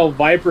first female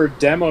Viper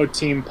demo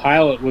team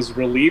pilot was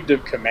relieved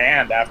of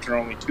command after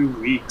only 2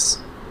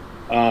 weeks,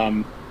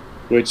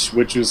 which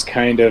was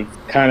kind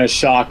of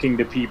shocking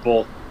to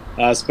people,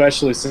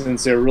 especially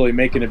since they were really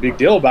making a big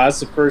deal about it. It's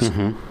the first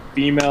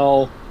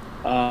female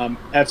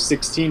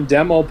F-16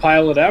 demo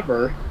pilot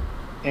ever,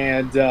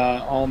 and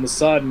all of a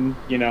sudden,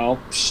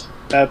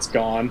 that's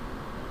gone.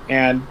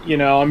 And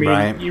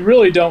you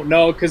really don't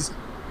know, because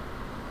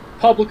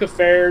public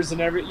affairs and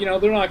they're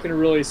not going to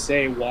really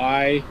say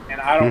why, and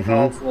I don't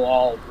know if we'll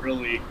all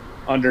really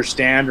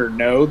understand or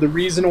know the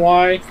reason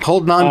why.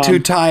 Holding on too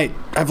tight.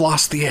 I've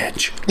lost the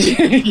edge.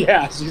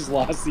 Yeah, she's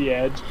lost the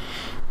edge.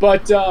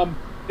 But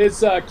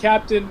it's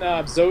Captain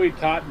Zoe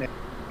Cotton,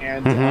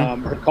 and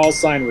her call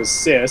sign was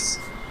Sis,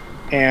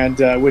 and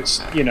which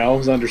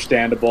is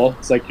understandable.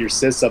 It's like your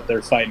sis up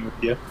there fighting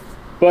with you.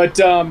 But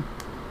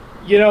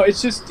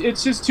it's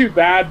just too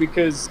bad,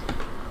 because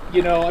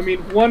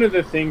one of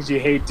the things you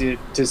hate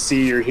to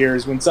see or hear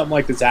is when something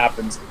like this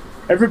happens,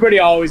 everybody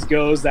always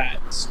goes that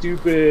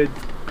stupid,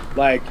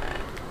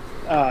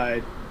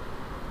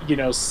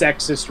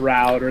 sexist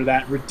route, or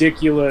that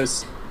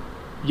ridiculous,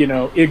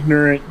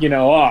 ignorant,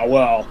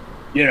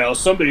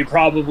 somebody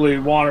probably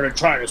wanted to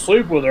try to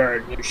sleep with her,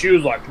 and she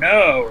was like,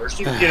 no, or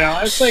she,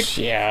 it's like,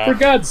 for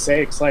God's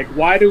sakes,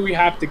 why do we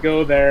have to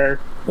go there?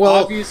 Well,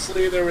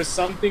 obviously there was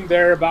something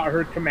there about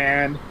her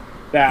command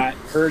that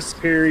her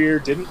superior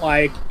didn't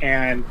like,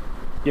 and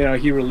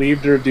he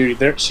relieved her of duty.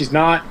 She's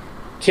not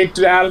kicked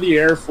out of the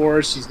Air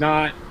Force. She's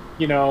not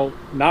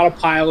not a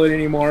pilot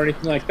anymore or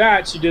anything like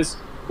that. She just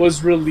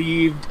was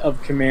relieved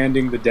of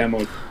commanding the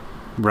demo.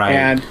 Right.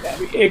 And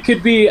it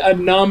could be a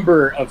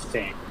number of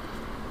things.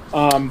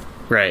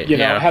 Right. You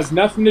know, it has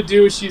nothing to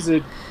do with she's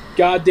a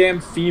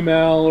goddamn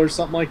female or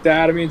something like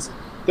that. I mean,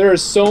 there are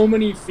so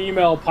many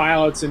female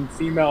pilots and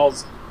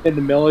females in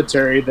the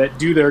military that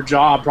do their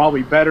job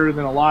probably better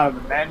than a lot of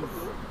the men.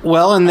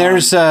 Well, and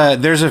there's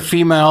a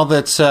female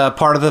that's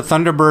part of the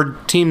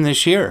Thunderbird team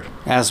this year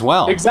as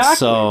well. Exactly.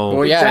 So,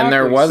 Well, yeah, and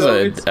there was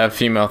So a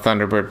female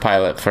Thunderbird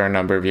pilot for a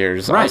number of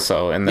years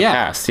also in the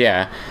past.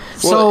 Yeah.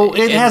 So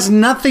it has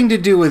nothing to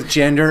do with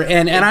gender,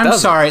 and I'm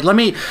doesn't. sorry. Let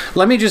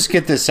me just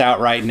get this out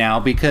right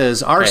now,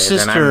 because our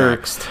sister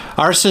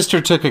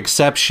took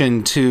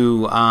exception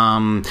to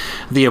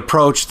the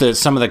approach that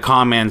some of the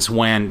comments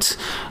went.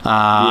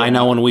 I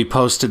know when we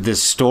posted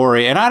this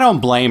story, and I don't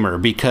blame her,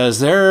 because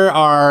there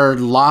are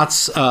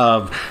lots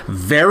of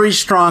very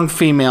strong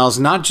females,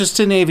 not just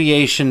in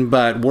aviation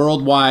but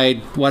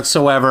worldwide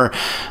whatsoever,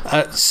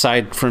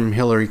 aside from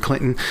Hillary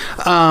Clinton,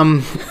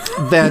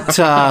 that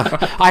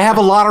I have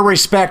a lot of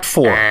respect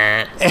for.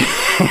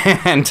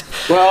 And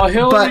well,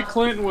 Hillary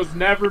Clinton was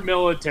never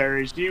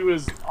military; she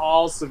was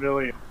all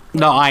civilian.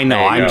 No, I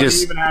know. You don't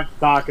even have to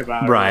talk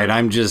about it. Right.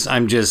 I'm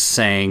just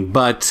saying.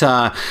 But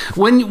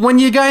when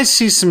you guys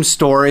see some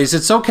stories,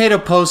 it's okay to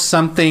post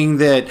something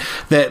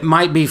that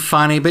might be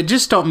funny, but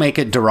just don't make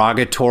it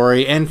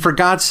derogatory. And for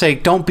God's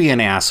sake, don't be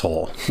an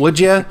asshole, would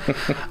you?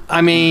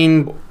 I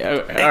mean,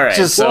 all right.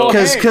 Just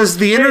because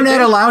the internet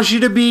allows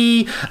you to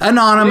be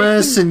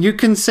anonymous and you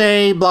can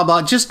say blah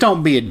blah. Just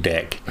don't be a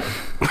dick.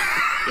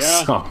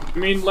 Yeah, So. I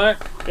mean,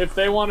 if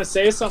they want to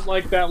say something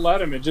like that, let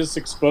them. It just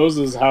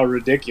exposes how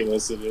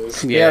ridiculous it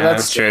is. Yeah,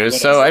 that's true.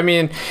 So, I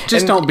mean...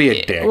 Just don't be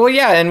a dick. Well,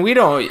 yeah, and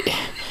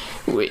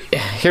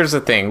here's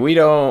the thing. We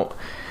don't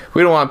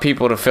want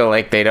people to feel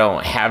like they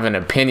don't have an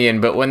opinion,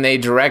 but when they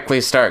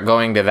directly start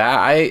going to that,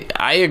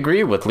 I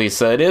agree with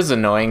Lisa. It is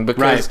annoying,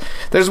 because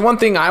there's one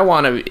thing I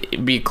want to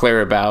be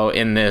clear about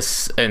in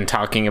this and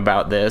talking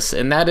about this,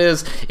 and that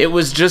is it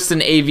was just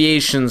an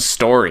aviation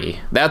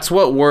story. That's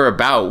what we're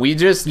about. We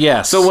just...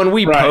 Yes. So when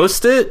we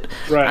post it,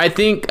 I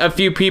think a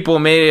few people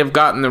may have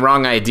gotten the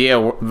wrong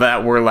idea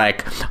that we're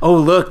like, oh,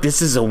 look,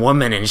 this is a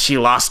woman and she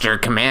lost her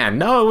command.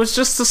 No, it was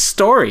just a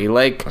story.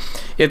 Like,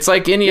 it's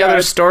like any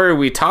other story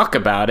we talk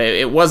about.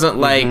 It wasn't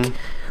like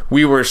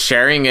we were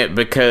sharing it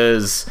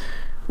because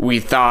we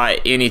thought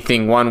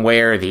anything one way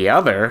or the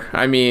other.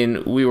 I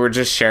mean, we were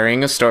just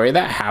sharing a story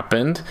that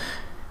happened.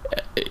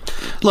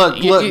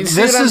 Look, You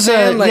see this what I'm is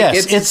saying? a Like,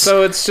 yes.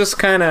 It's just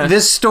kind of...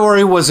 This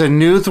story was a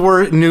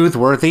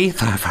newsworthy.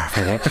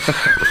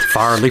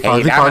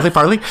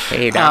 Farley.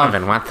 Hey,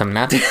 Donovan, want some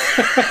nuts?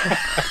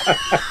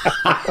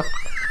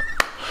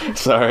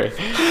 Sorry.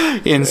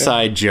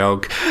 Inside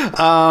joke.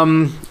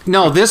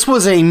 No, this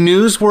was a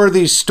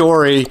newsworthy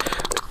story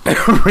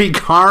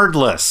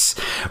regardless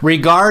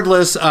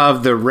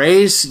of the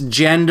race,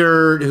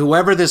 gender,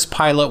 whoever this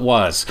pilot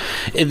was.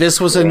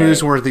 This was a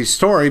newsworthy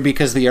story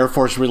because the Air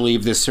Force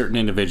relieved this certain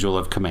individual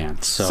of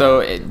command. So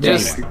it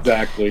just...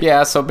 Exactly.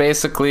 Yeah, so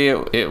basically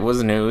it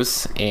was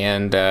news,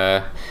 and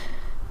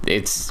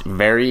it's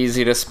very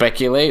easy to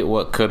speculate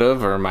what could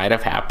have or might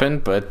have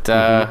happened, but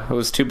it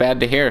was too bad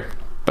to hear.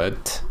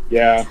 But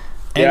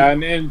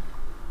and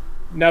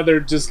another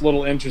just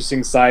little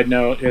interesting side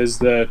note is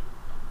the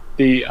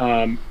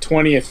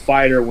 20th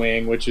Fighter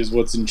Wing, which is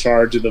what's in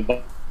charge of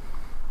the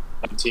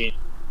team.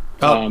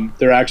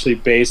 They're actually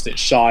based at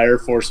Shaw Air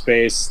Force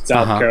Base,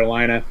 South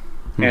Carolina,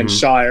 and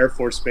Shaw Air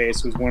Force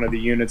Base was one of the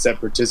units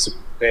that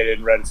participated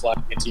in Red Flag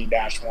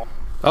 18-1.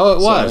 Oh, it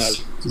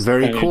was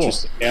very cool.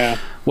 Yeah.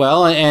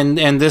 Well,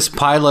 and this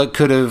pilot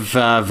could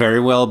have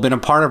very well been a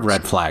part of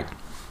Red Flag.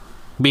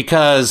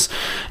 Because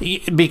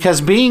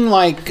being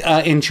like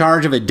in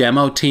charge of a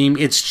demo team,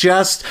 it's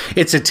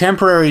a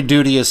temporary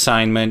duty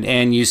assignment,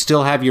 and you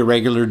still have your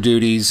regular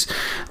duties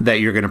that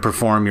you're going to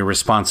perform, your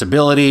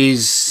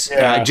responsibilities.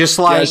 Just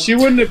like she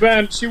wouldn't have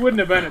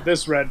been at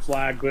this Red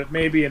Flag, but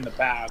maybe in the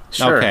past.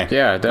 Sure. Okay.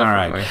 Yeah, definitely.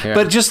 All right. Yeah.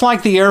 But just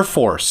like the Air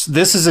Force,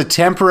 this is a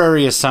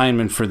temporary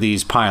assignment for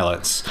these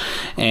pilots.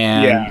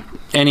 And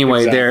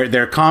anyway,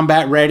 they're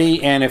combat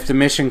ready, and if the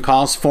mission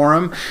calls for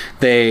them,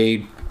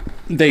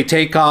 they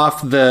take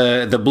off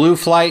the blue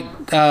flight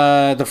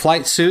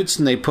suits,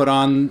 and they put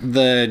on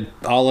the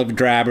olive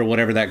drab or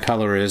whatever that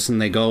color is, and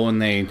they go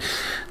and they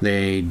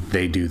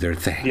do their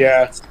thing.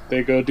 Yeah,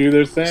 they go do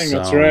their thing. So.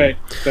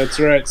 That's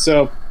right.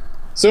 So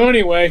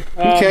anyway,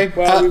 okay.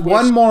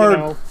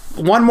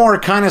 One more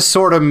kind of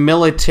sort of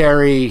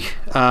military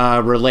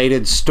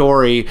related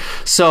story.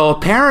 So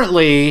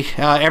apparently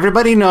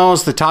everybody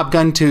knows the Top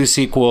Gun 2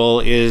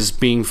 sequel is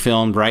being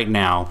filmed right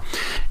now.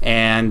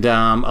 And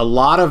a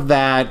lot of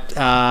that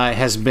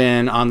has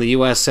been on the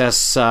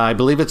USS, I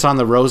believe it's on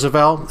the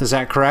Roosevelt. Is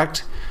that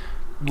correct?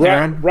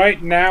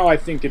 Right now, I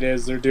think it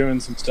is. They're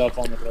doing some stuff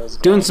on the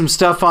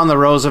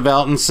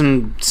Roosevelt. And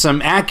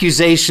some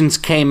accusations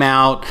came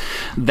out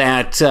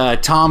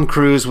that Tom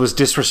Cruise was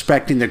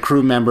disrespecting the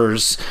crew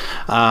members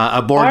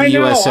aboard the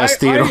USS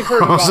Theodore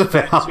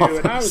Roosevelt. About that too,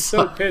 and I was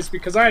so pissed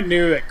because I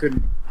knew that couldn't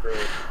be true.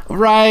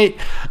 Right.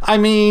 I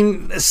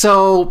mean,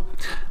 so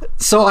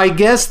I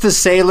guess the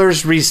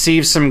sailors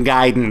received some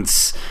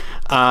guidance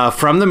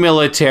from the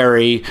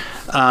military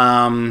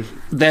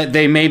that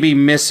they maybe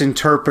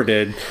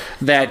misinterpreted,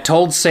 that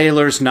told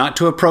sailors not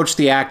to approach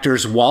the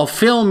actors while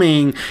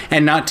filming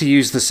and not to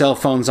use the cell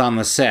phones on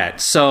the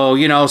set. So,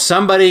 you know,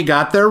 somebody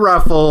got their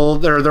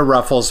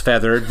ruffles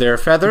feathered, their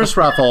feathers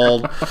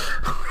ruffled.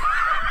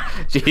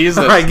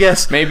 Jesus. I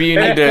guess maybe you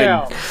need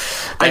to.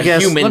 I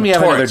guess Human let me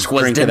have another Torch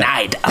was drink of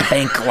that. denied a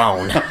bank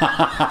loan.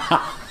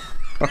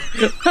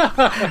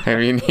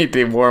 Maybe you need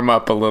to warm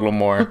up a little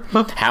more.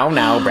 How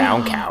now,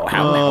 brown cow?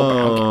 How now,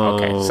 brown cow?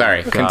 Okay,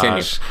 sorry.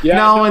 Continue. Yeah,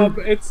 No,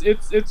 but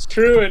it's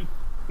true, and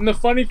the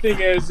funny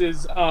thing is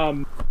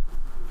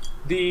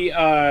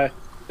the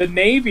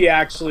Navy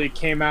actually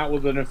came out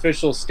with an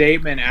official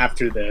statement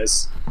after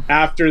this,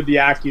 after the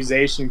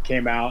accusation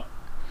came out,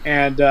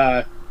 and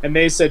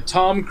they said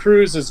Tom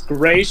Cruise is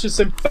gracious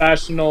and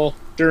professional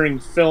during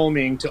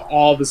filming to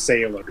all the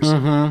sailors.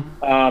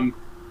 Mm-hmm.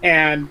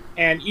 And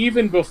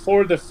even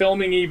before the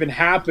filming even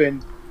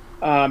happened,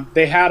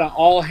 they had an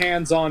all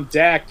hands on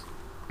deck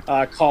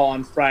call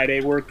on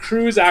Friday where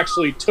Cruise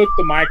actually took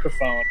the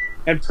microphone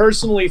and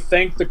personally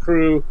thanked the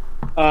crew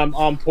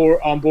on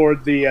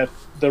board the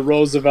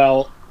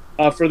Roosevelt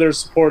for their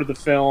support of the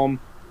film.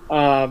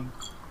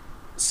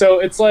 So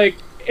it's like,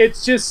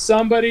 it's just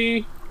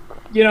somebody,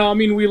 you know, I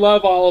mean, we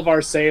love all of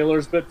our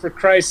sailors, but for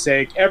Christ's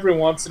sake, every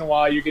once in a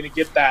while you're going to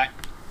get that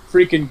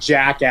freaking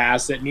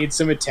jackass that needs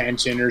some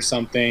attention or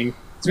something.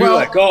 To be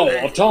like, oh,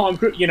 well, Tom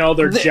Cruise, you know,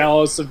 they're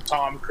jealous of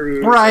Tom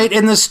Cruise. Right,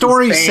 and the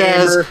story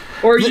says...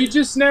 Or you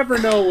just never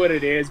know what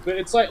it is. But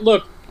it's like,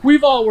 look,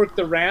 we've all worked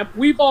the ramp.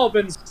 We've all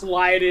been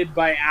slighted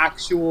by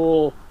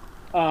actual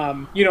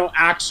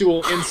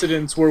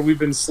incidents where we've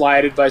been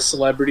slighted by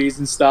celebrities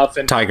and stuff.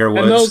 And Tiger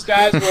Woods. And those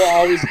guys will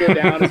always go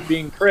down as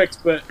being pricks.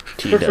 But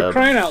for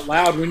crying out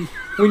loud, when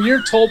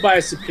you're told by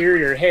a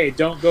superior, hey,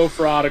 don't go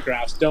for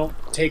autographs, don't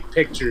take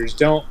pictures,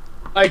 don't...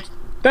 Like,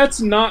 that's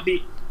not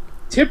the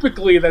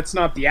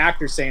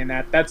actor saying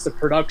that. That's the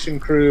production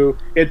crew.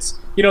 It's,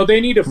 you know,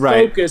 they need to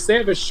focus. They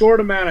have a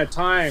short amount of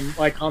time,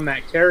 like, on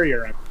that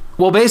carrier.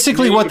 Well,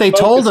 basically what they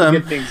told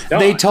him,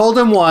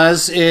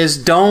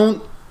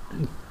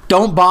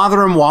 don't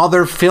bother them while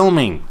they're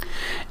filming.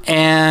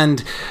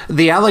 And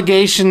the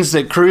allegations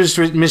that Cruise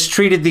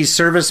mistreated these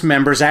service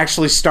members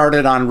actually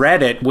started on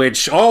Reddit,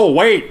 which, oh,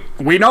 wait,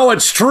 we know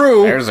it's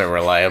true. There's a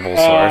reliable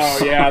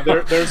source. Oh, yeah,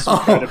 there's some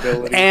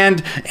credibility.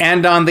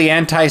 And on the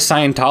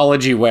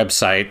anti-Scientology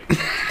website.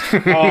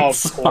 Oh,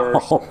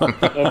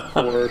 of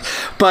course.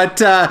 But,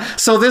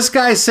 so this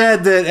guy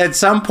said that at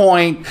some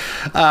point,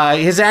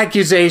 his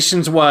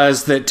accusations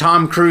was that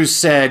Tom Cruise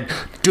said,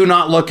 do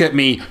not look at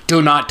me,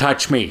 do not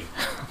touch me.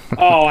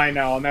 Oh, I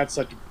know, and that's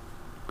such a...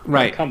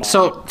 Right. Come on.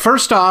 So,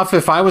 first off,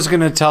 if I was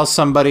going to tell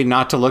somebody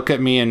not to look at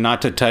me and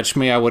not to touch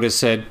me, I would have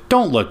said,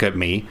 don't look at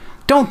me.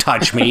 Don't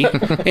touch me.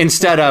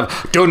 Instead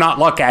of, do not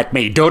look at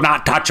me. Do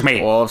not touch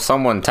me. Well, if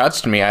someone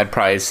touched me, I'd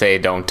probably say,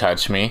 don't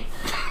touch me.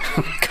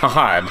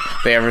 God,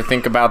 they ever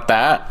think about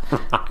that?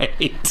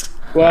 Right.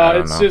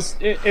 Well,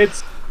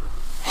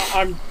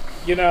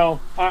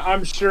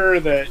 I'm sure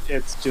that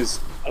it's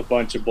just a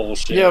bunch of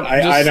bullshit. Yep,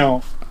 I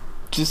don't...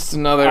 Just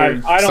another I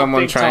don't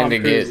someone think trying Tom to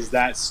Cruise get. is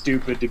that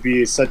stupid to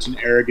be such an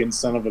arrogant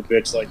son of a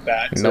bitch like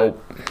that.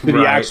 Nope. To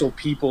the actual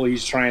people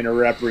he's trying to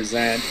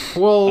represent.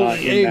 Well,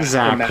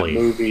 exactly. In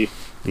that movie.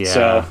 Yeah.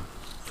 So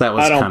that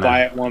was I don't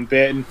buy it one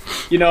bit. And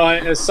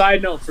a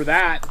side note for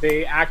that,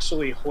 they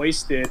actually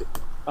hoisted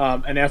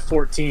an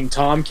F-14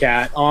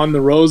 Tomcat on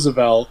the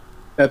Roosevelt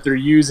that they're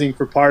using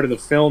for part of the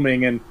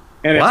filming, and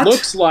it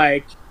looks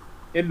like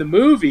in the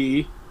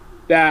movie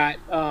that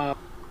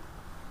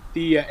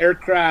the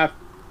aircraft.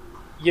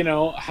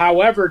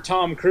 However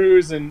Tom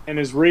Cruise and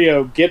his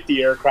Rio get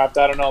the aircraft,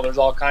 I don't know. There's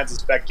all kinds of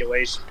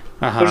speculation.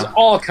 There's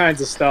all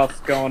kinds of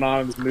stuff going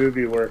on in this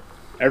movie where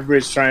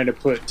everybody's trying to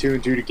put two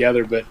and two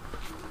together. But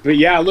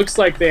yeah, it looks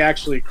like they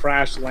actually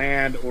crash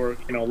land or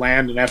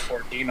land an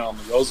F-14 on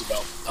the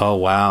Roosevelt. Oh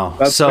wow,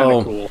 that's kind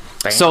of cool.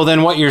 So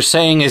then, what you're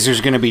saying is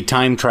there's going to be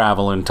time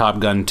travel in Top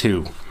Gun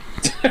 2.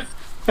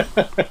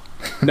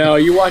 No,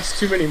 you watch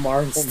too many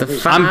Marvel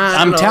movies.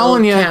 I'm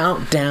telling you.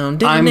 Countdown.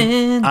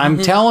 I'm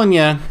telling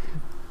you.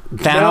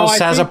 Thanos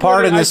has a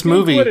part in this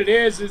movie. What it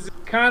is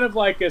kind of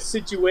like a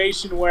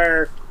situation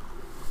where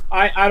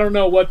I don't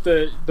know what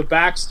the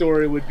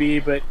backstory would be,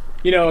 but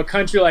a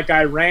country like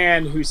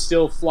Iran who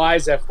still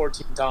flies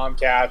F-14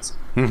 Tomcats,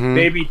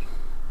 maybe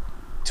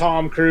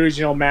Tom Cruise,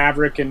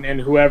 Maverick and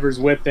whoever's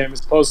with him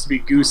is supposed to be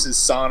Goose's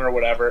son or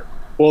whatever.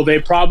 Well,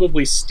 they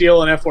probably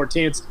steal an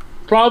F-14. It's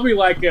probably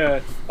like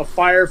a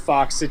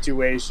Firefox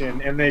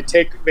situation, and they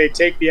take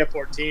the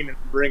F-14 and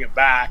bring it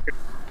back.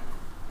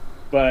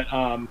 But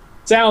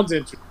sounds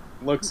interesting.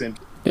 Looks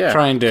interesting. Yeah,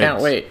 trying to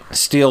can't wait.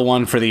 Steal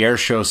one for the air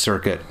show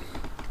circuit.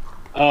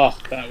 Oh,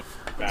 that was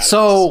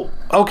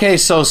badass.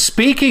 So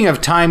speaking of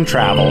time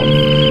travel,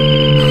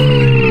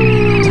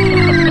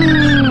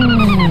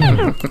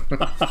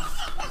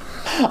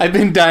 I've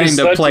been dying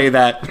to play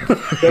that.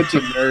 Such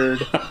a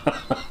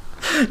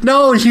nerd.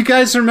 No, you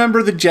guys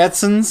remember the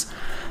Jetsons?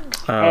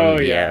 Oh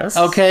yes.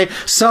 Okay,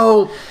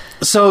 so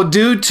So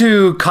due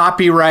to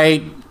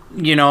copyright,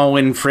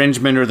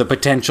 infringement or the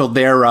potential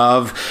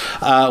thereof,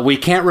 we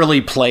can't really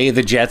play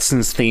the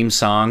Jetsons theme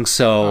song.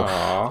 So,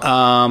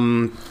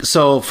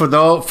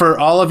 for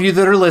all of you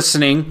that are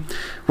listening,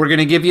 we're going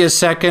to give you a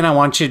second. I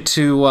want you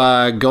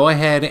to go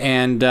ahead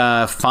and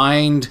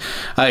find,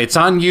 it's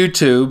on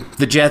YouTube,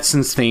 the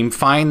Jetsons theme.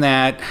 Find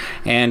that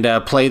and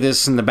play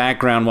this in the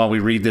background while we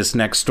read this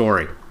next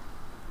story.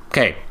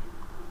 Okay,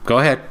 go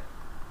ahead.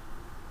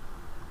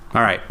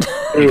 All right,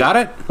 you got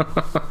it?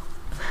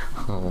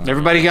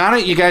 Everybody got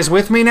it? You guys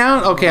with me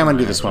now? Okay, I'm going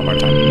to do this one more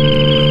time.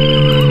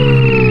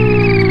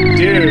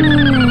 Dude.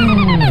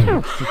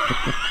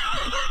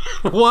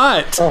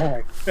 What?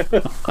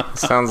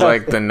 Sounds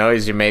like the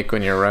noise you make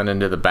when you run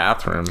into the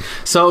bathroom.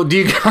 So, do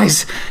you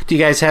guys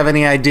have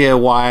any idea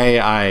why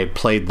I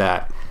played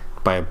that?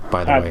 By the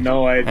way, I have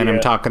no idea. And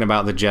I'm talking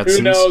about the Jetsons.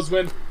 Who knows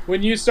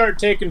when you start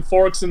taking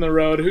forks in the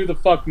road? Who the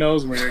fuck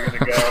knows where you're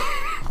gonna go?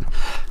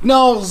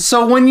 No.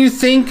 So when you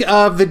think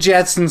of the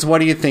Jetsons, what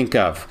do you think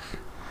of?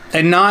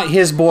 And not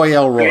his boy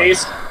Elroy.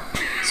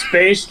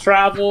 Space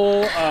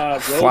travel,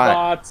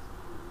 robots.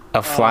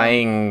 A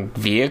flying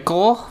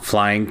vehicle?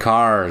 Flying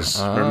cars.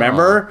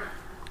 Remember?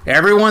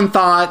 Everyone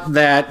thought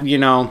that,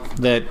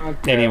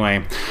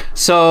 Anyway.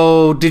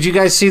 So, did you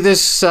guys see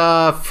this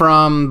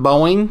from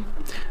Boeing?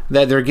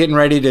 That they're getting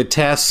ready to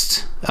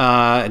test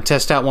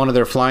out one of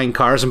their flying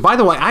cars. And by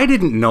the way, I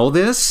didn't know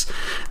this.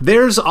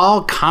 There's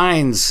all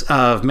kinds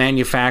of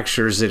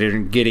manufacturers that are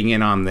getting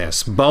in on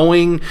this.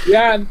 Boeing,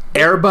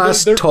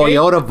 Airbus, they're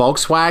Toyota,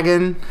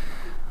 Volkswagen.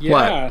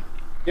 Yeah, what?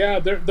 Yeah,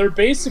 they're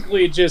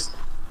basically just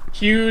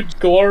huge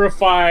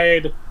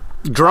glorified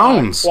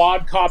drones,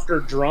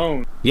 quadcopter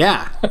drones.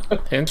 Yeah,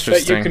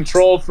 interesting. That you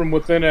control from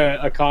within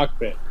a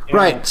cockpit.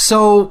 Right.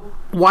 So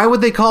why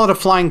would they call it a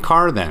flying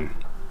car then?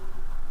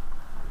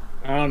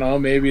 I don't know.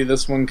 Maybe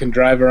this one can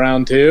drive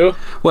around too.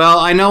 Well,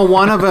 I know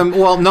one of them.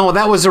 Well, no,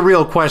 that was a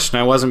real question.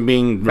 I wasn't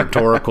being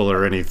rhetorical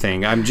or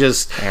anything. I'm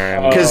just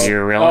because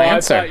your real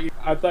answer.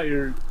 I thought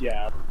you're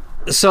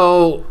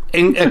So,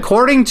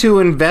 according to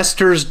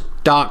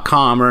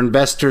investors.com or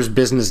Investors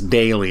Business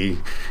Daily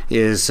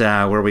is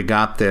where we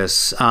got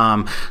this.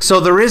 So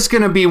there is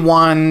going to be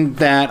one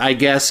that I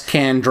guess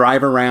can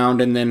drive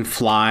around and then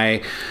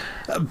fly,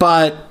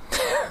 but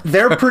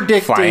they're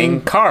predicting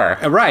flying car.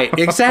 Right,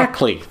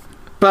 exactly.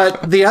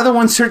 But the other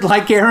ones are,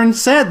 like Aaron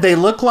said, they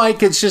look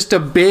like it's just a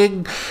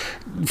big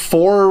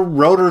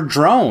 4-rotor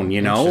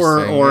drone,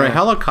 or a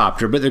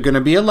helicopter. But they're going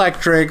to be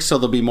electric, so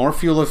they'll be more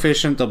fuel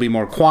efficient. They'll be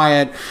more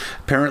quiet,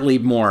 apparently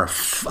more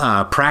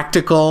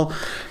practical.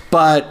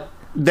 But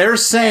they're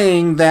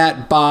saying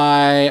that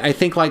by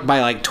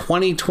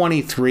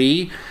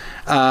 2023,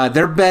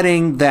 they're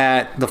betting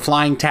that the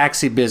flying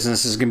taxi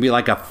business is going to be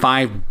like a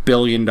 $5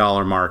 billion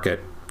market.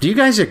 Do you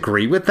guys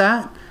agree with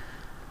that?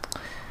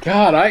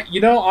 God, I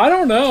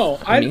don't know.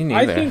 Me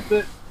neither. I think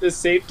that the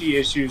safety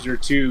issues are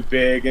too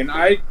big, and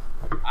I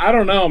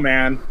don't know,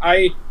 man.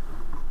 I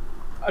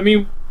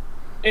mean,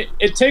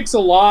 it takes a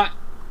lot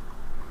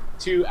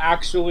to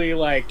actually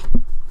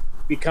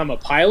become a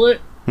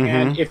pilot,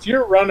 and if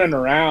you're running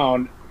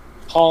around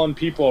hauling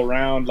people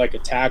around like a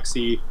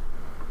taxi,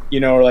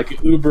 or like an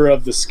Uber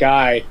of the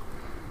sky.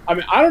 I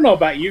mean, I don't know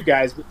about you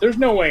guys, but there's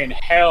no way in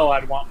hell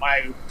I'd want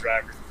my Uber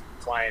driver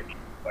flying me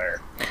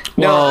anywhere.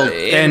 Well,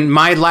 and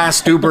my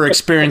last Uber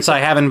experience I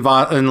have in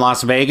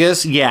Las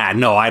Vegas,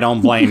 I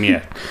don't blame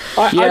you.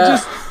 I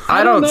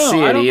don't know. see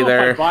it I don't either.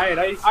 Know if I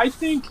buy it.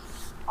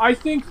 I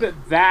think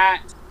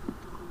that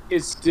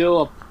is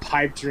still a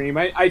pipe dream.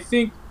 I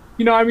think,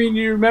 you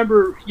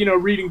remember,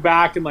 reading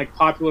back in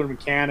Popular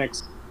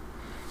Mechanics,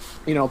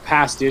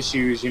 past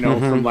issues,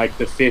 from the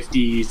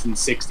 50s and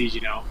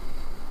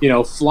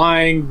 60s,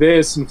 flying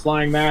this and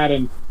flying that,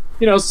 and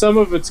some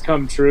of it's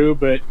come true,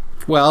 but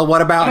well,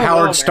 what about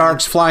Howard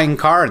Stark's flying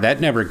car? That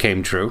never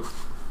came true.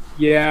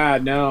 Yeah,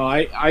 no,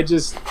 I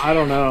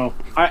don't know.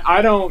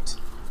 I don't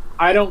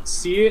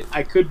see it.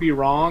 I could be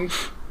wrong.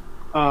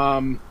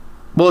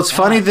 Well, it's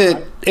funny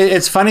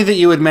that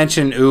you would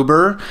mention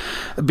Uber,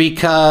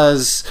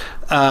 because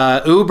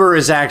Uber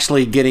is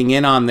actually getting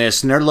in on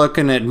this, and they're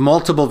looking at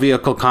multiple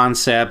vehicle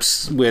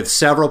concepts with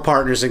several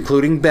partners,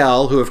 including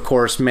Bell, who of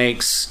course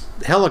makes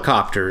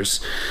helicopters.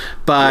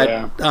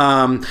 But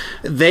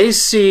they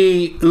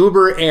see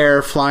Uber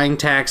Air flying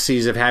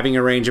taxis of having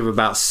a range of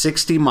about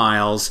 60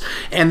 miles,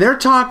 and they're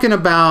talking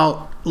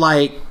about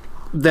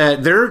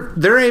that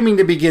they're aiming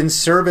to begin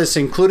service,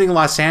 including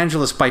Los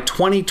Angeles, by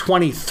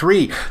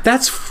 2023.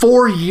 That's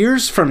 4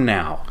 years from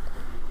now.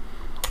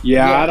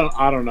 I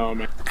don't know,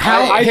 man.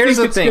 I think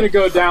it's going to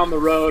go down the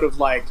road of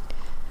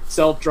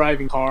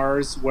self-driving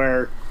cars,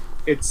 where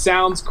it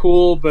sounds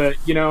cool, but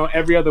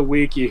every other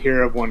week you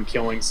hear of one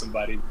killing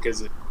somebody because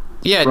it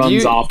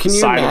runs off the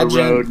side of the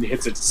road and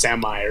hits a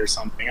semi or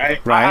something. I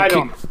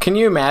don't know. Can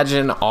you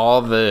imagine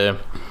all the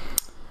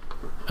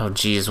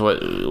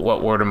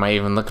what word am I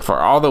even looking for?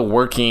 All the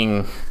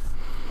working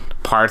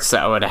parts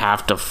that would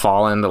have to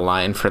fall into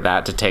line for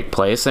that to take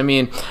place. I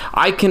mean,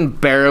 I can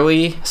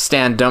barely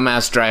stand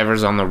dumbass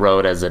drivers on the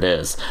road as it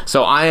is.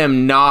 So I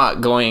am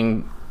not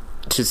going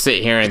to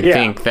sit here and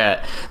think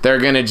that they're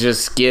going to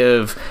just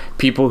give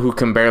people who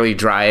can barely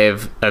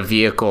drive a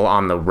vehicle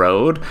on the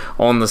road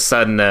all of a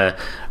sudden a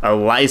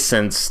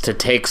license to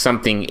take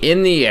something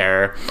in the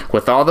air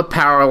with all the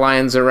power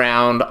lines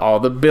around, all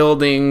the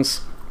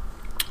buildings,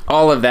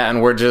 all of that.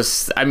 And we're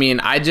just, I mean,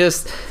 I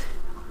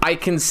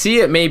can see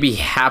it maybe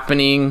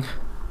happening,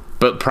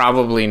 but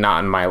probably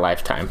not in my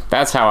lifetime.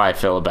 That's how I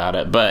feel about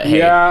it. But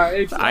hey,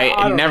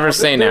 I never know.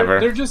 Say never.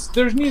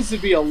 There needs to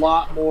be a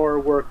lot more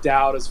worked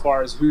out as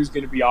far as who's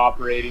going to be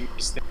operating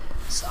these things.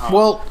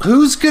 Well,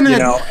 who's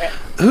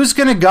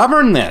gonna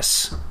govern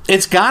this?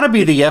 It's got to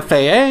be the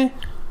FAA,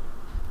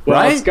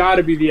 right? It's got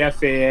to be the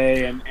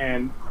FAA,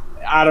 and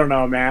I don't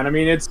know, man. I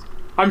mean,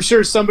 I'm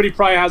sure somebody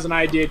probably has an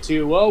idea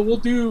too. Well, we'll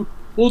do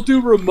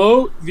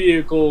remote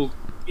vehicle.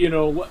 You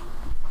know,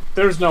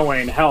 there's no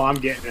way in hell I'm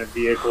getting a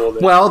vehicle.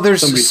 Well,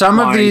 there's some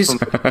of these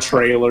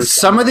trailers.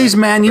 Some of these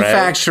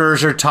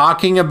manufacturers are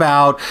talking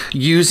about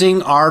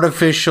using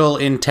artificial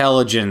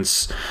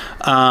intelligence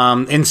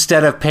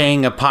instead of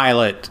paying a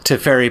pilot to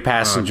ferry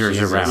passengers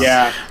around.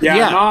 Yeah.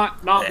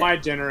 Not my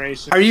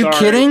generation. Are you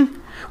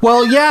kidding?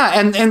 Well, yeah,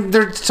 and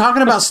they're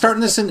talking about starting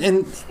this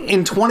in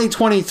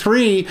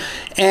 2023,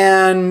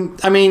 and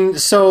I mean,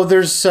 so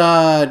there's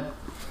a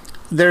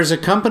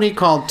company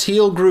called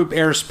Teal Group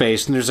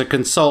Airspace, and there's a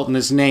consultant.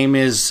 His name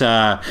is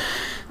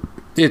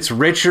it's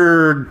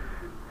Richard.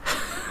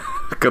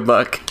 Good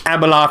luck,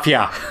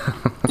 Abalafia.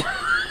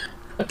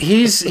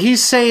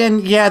 He's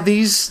saying,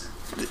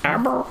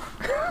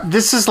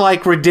 this is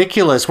like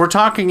ridiculous. We're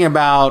talking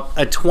about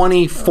a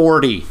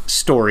 2040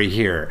 story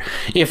here,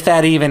 if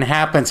that even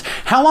happens.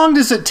 How long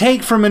does it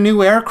take for a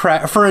new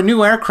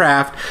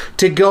aircraft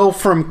to go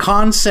from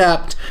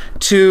concept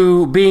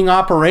to being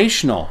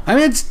operational? I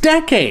mean, it's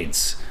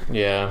decades.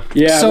 Yeah.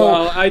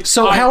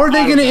 So how are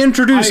they going to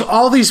introduce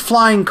all these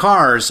flying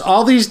cars,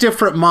 all these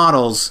different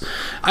models?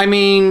 I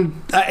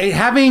mean,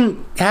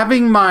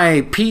 having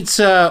my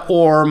pizza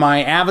or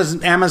my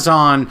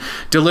Amazon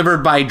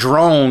delivered by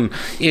drone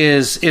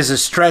is a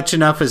stretch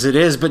enough as it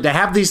is, but to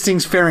have these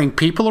things ferrying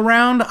people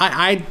around,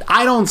 I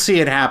don't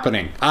see it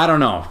happening. I don't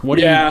know.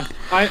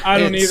 I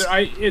don't either.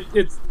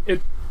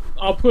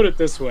 I'll put it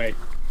this way.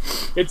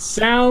 It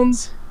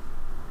sounds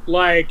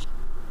like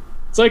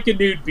it's like a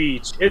nude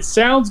beach. It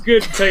sounds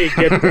good until you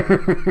get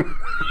there.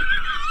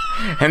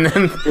 And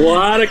then a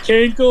lot of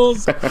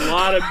cankles, a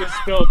lot of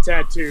misspelled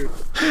tattoo.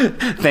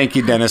 Thank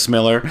you, Dennis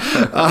Miller. We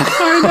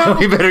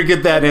better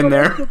get that in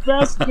there. The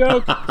best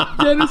joke.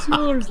 Dennis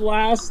Miller's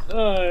last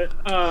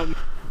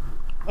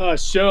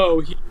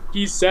show,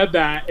 he said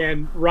that,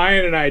 and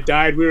Ryan and I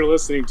died. We were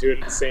listening to it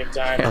at the same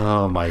time.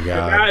 Oh my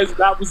god,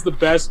 that was the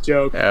best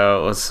joke.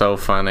 Oh, it was so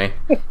funny.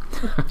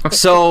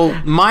 So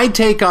my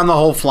take on the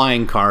whole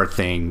flying car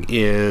thing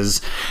is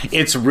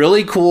it's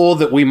really cool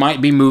that we might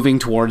be moving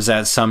towards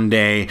that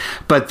someday,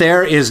 but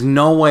there is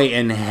no way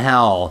in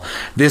hell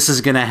this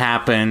is going to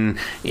happen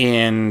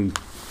in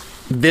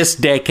this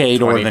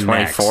decade or the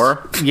next.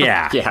 2024?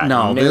 Yeah.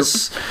 Nope.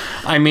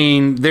 I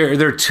mean,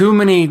 there are too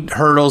many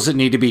hurdles that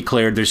need to be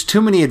cleared. There's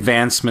too many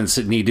advancements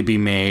that need to be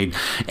made.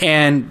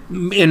 And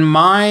in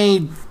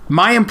my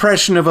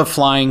impression of a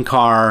flying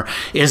car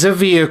is a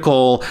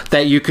vehicle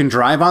that you can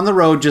drive on the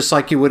road just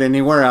like you would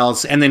anywhere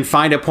else, and then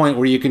find a point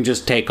where you can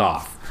just take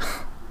off.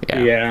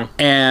 Yeah.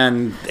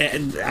 And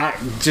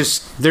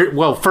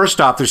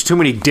first off, there's too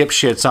many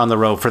dipshits on the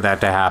road for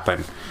that to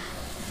happen,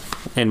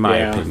 in my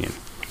opinion.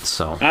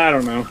 So I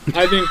don't know.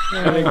 I think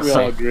we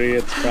all agree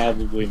it's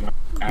probably not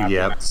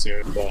happening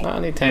soon. But not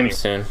anytime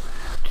soon.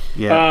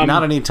 Yeah,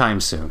 not anytime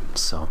soon.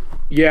 So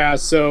yeah.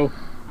 So.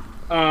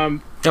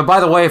 By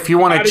the way, if you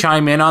want to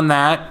chime in on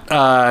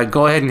that,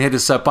 go ahead and hit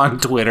us up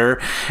on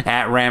Twitter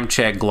at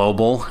Ramcheck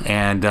Global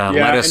and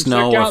let us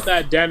know. Check out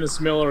that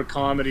Dennis Miller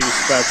comedy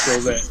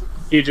special that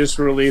he just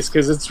released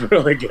because it's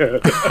really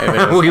good.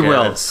 We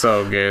will. It's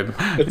so good.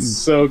 It's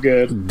so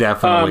good.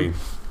 Definitely.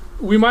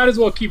 We might as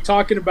well keep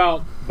talking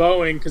about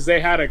Boeing because they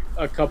had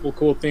a couple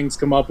cool things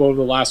come up over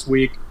the last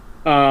week.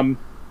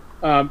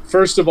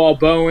 First of all,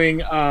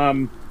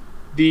 Boeing,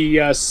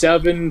 the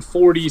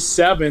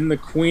 747, the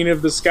Queen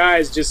of the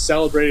Skies, just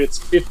celebrated its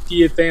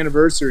 50th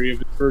anniversary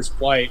of its first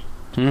flight.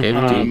 50?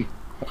 Wow.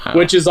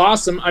 Which is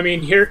awesome. I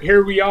mean,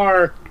 here we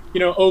are,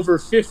 over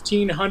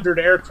 1,500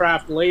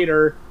 aircraft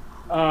later,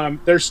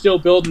 they're still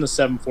building the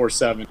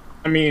 747.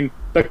 I mean,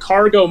 the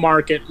cargo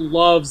market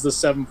loves the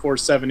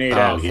 747-8F.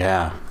 Oh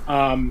yeah.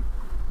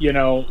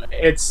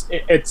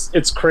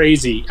 It's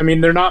crazy. I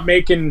mean, they're not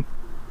making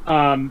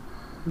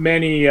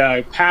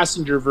many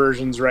passenger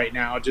versions right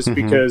now just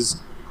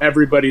because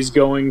everybody's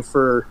going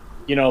for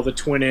the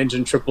twin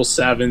engine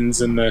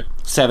 777s and the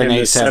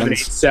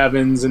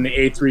 787s and the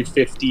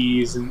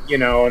A350s and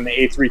and the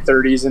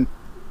A330s and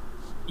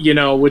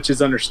which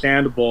is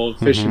understandable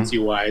efficiency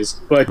wise,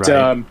 but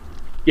right.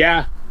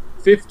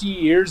 50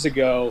 years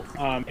ago,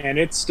 and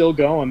it's still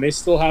going. They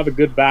still have a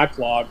good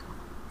backlog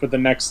for the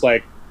next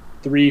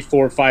 3,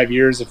 4, 5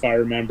 years, if I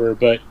remember.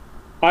 But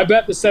I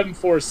bet the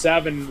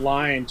 747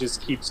 line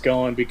just keeps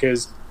going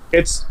because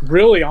it's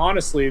really,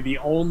 honestly, the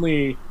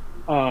only,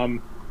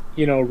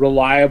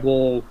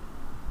 reliable,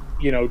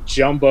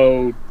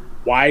 jumbo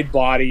wide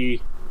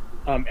body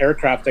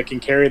aircraft that can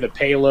carry the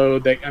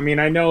payload.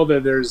 I know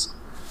that there's,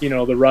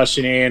 the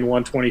Russian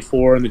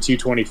AN-124 and the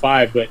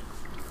 225, but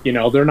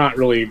they're not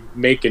really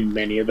making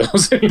many of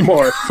those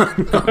anymore.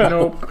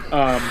 Nope.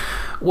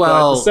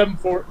 Well, the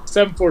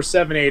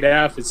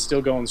 747-8F is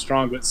still going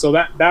strong, but so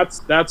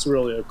that's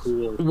really a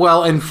cool.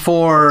 Well, and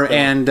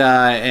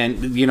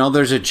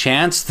there's a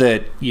chance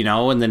that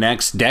in the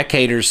next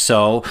decade or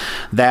so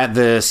that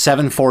the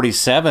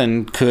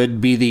 747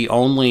 could be the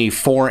only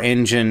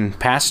 4-engine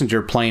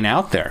passenger plane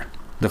out there.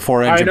 The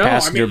 4-engine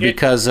passenger,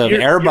 because of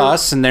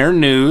Airbus and their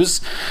news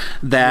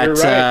that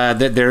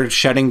that they're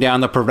shutting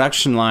down the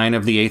production line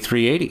of the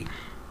A380.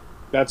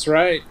 That's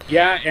right.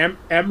 Yeah,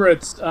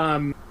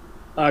 Emirates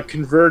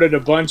converted a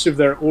bunch of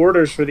their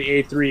orders for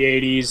the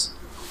A380s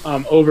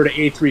over to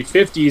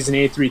A350s and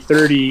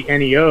A330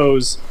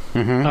 NEOs,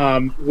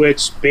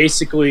 which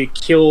basically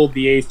killed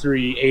the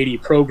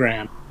A380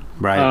 program.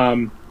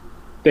 Right.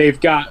 They've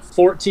got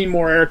 14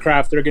 more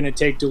aircraft they're going to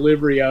take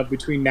delivery of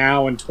between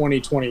now and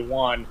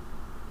 2021.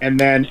 And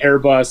then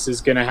Airbus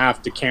is going to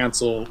have to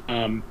cancel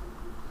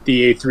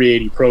the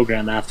A380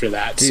 program after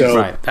that.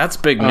 That's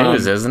big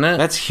news, isn't it?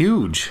 That's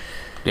huge.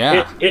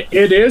 Yeah,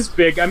 it is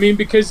big.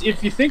 Because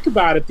if you think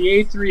about it, the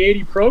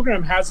A380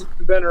 program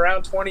hasn't been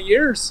around 20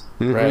 years,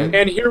 right?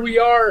 And here we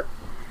are,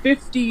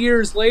 50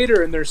 years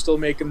later, and they're still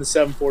making the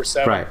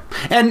 747. Right.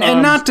 And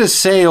not to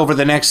say over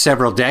the next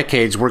several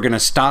decades we're going to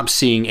stop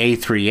seeing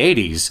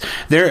A380s.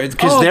 They're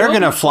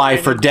going to fly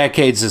for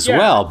decades as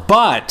well.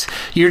 But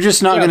you're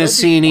just not going to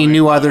see any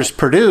new others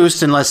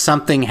produced unless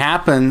something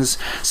happens,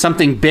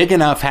 something big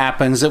enough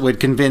happens that would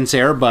convince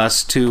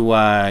Airbus to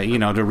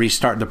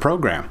restart the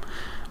program.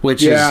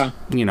 Which is,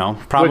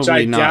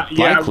 probably not likely.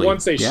 Yeah,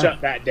 once they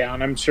shut that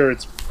down, I'm sure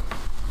it's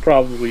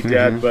probably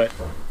dead.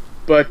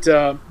 But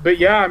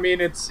yeah,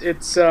 it's it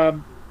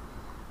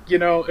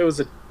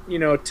was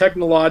a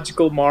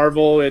technological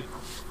marvel. It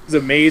was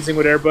amazing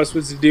what Airbus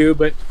was to do,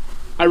 but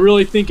I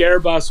really think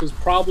Airbus was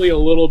probably a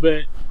little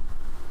bit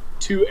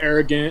too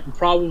arrogant and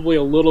probably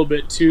a little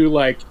bit too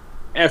like,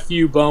 F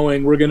you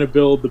Boeing, we're going to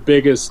build the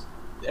biggest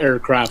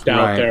aircraft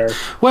out there.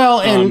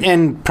 Well,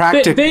 and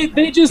practically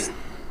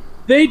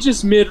they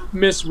just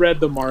misread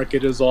the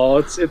market is all.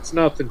 It's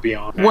nothing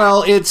beyond that.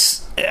 Well,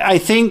 I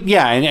think,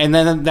 and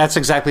then that's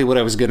exactly what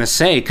I was going to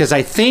say, because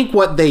I think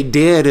what they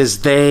did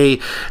is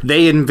they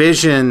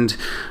envisioned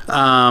the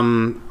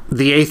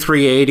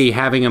A380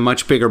 having a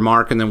much bigger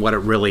market than what it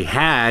really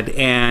had,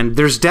 and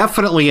there's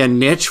definitely a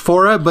niche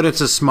for it, but it's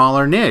a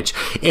smaller niche.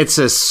 It's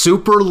a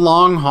super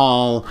long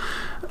haul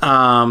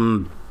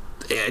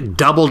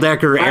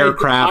double-decker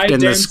aircraft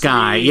in the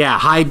sky. Yeah,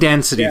 high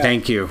density.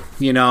 Thank you.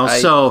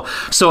 So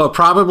it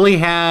probably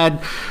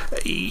had,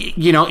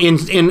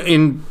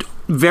 in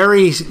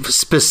very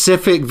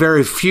specific,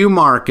 very few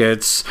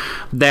markets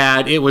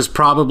that it was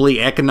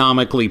probably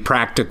economically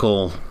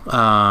practical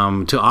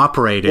to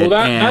operate it. Well,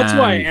 that's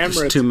why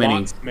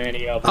Emirates bought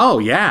many of them. Oh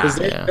yeah,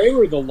 because they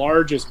were the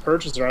largest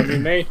purchaser.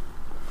 They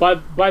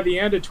by the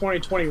end of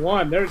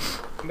 2021,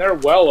 they're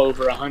well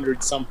over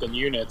 100-something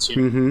units.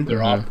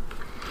 They're off.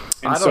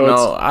 I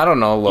don't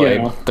know,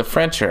 Lloyd. The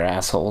French are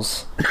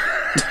assholes.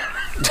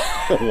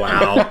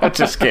 Wow.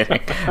 Just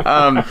kidding.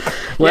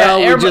 We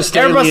just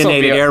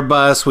alienated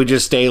Airbus. We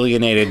just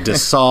alienated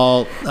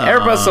Dassault.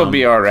 Airbus will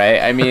be all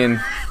right.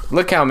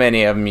 Look how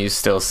many of them you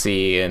still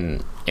see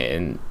in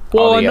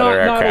all the other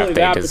aircraft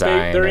they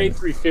design. Their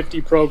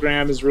A350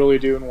 program is really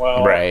doing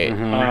well. Right.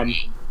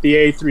 The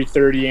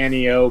A330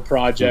 NEO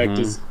project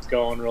is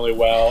going really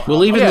well.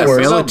 Well, even the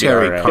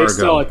military cargo. They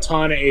sell a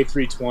ton of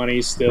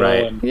A320s still.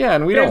 Right. And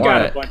and we don't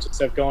got a bunch of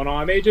stuff going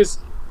on. They just,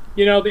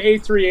 the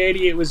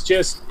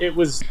A380,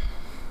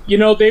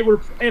 they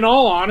were, in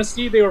all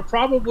honesty, they were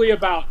probably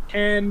about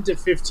 10 to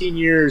 15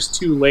 years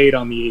too late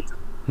on the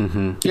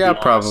A380. Yeah,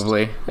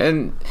 probably.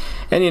 And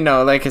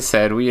like I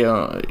said, we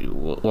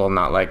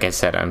not like I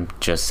said, I'm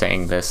just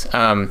saying this.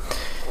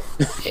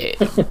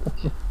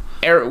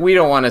 We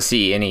don't want to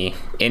see any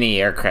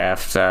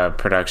aircraft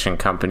production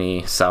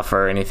company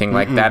suffer or anything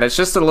like that. It's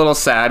just a little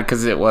sad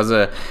because it was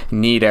a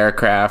neat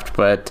aircraft,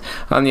 but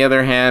on the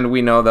other hand,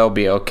 we know they'll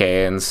be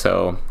okay, and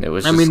so it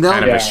was just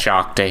kind of a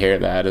shock to hear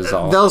that is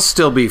all. They'll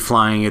still be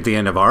flying at the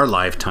end of our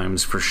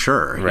lifetimes for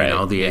sure.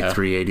 Right. The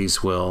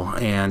A380s will,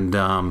 and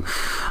and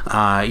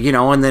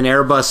then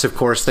Airbus, of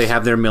course, they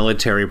have their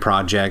military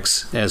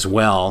projects as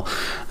well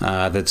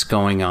that's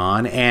going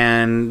on,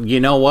 and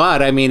you know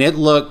what? It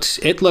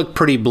looked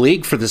pretty bleak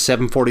for the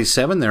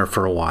 747 there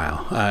for a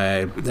while.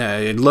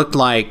 It looked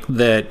like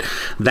that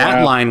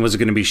line was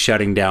going to be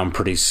shutting down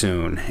pretty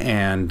soon,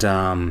 and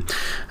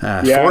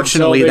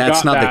fortunately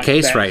that's not the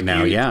case right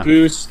now.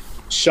 Boost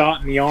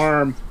shot in the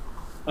arm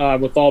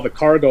with all the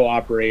cargo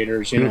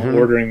operators,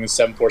 ordering the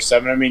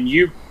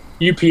 747.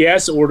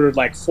 UPS ordered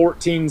like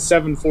 14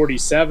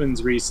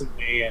 747s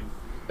recently, and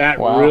That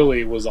Wow.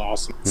 really was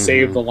awesome.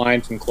 Saved the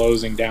line from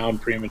closing down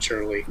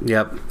prematurely.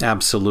 Yep,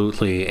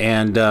 absolutely.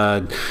 And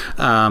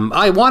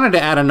I wanted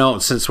to add a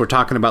note since we're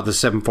talking about the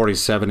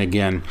 747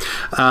 again.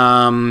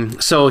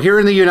 So here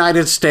in the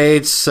United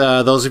States,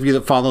 those of you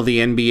that follow the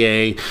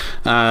NBA,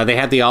 they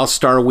had the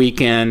All-Star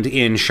Weekend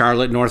in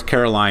Charlotte, North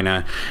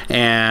Carolina.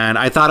 And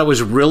I thought it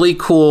was really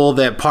cool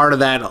that part of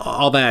that,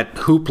 all that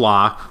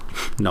hoopla,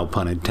 no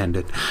pun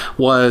intended,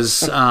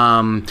 was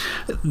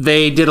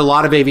they did a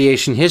lot of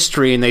aviation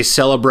history, and they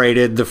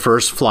celebrated the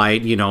first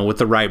flight, with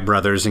the Wright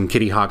brothers in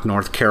Kitty Hawk,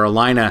 North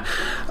Carolina.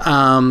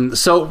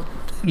 So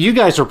you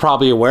guys are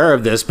probably aware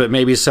of this, but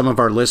maybe some of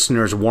our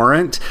listeners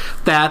weren't,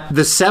 that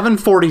the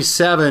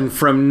 747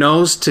 from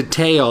nose to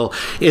tail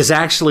is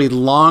actually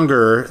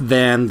longer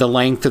than the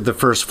length of the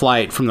first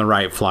flight from the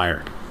Wright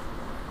Flyer.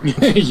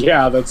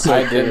 Yeah, that's so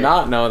I did cool.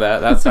 not know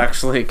that. That's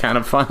actually kind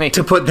of funny.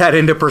 To put that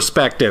into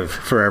perspective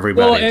for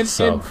everybody. Well,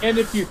 and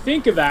if you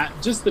think of that,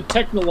 just the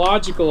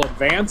technological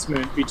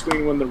advancement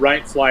between when the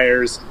Wright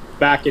Flyers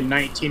back in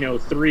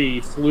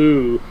 1903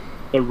 flew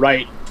the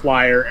Wright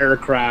Flyer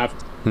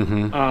aircraft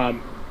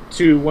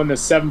to when the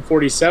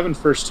 747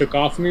 first took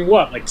off. I mean,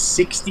 what, like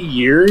 60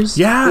 years?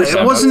 Yeah,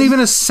 it wasn't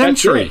even a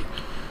century.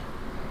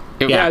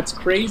 Yeah, it's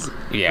crazy.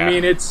 Yeah. I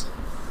mean, it's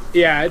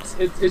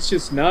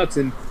just nuts.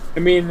 And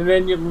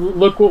then you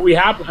look what we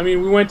have. I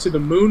mean, we went to the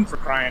moon, for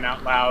crying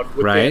out loud,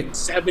 within Right.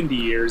 70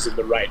 years of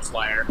the Wright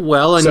Flyer.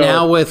 Well, and So,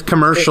 now with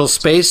commercial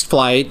space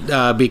flight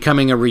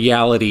becoming a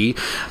reality,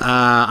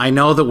 I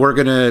know that we're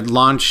going to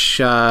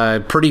launch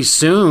pretty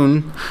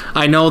soon.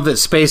 I know that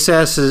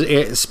SpaceX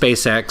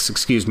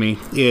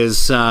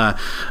is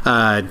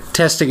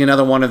testing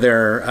another one of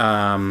their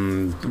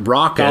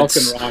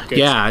rockets. Falcon rockets.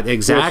 Yeah,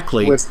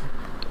 exactly. With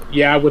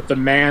the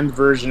manned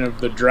version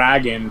of the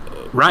Dragon.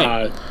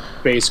 Right.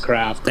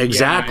 Spacecraft.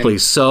 Exactly. Yeah,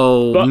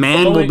 so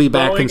man will be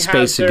back in Boeing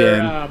space has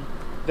again.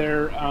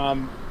 Their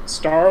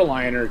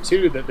Starliner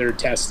too that they're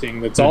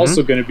testing. That's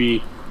also going to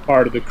be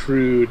part of the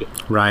crewed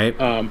Right.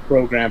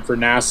 program for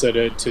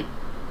NASA to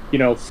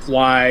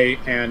fly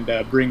and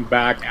bring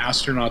back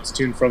astronauts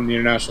to and from the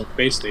International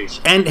Space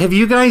Station. And have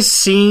you guys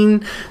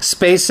seen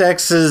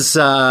SpaceX's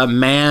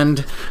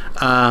manned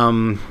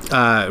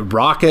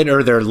rocket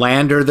or their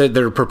lander that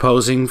they're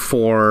proposing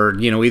for,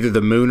 either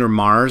the moon or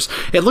Mars?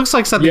 It looks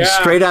like something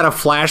straight out of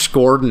Flash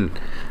Gordon.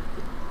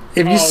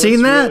 Have you seen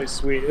it's that? Really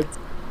sweet.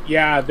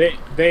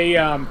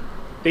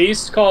 They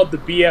used to call it the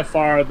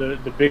BFR,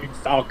 the big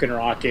Falcon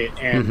rocket,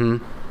 and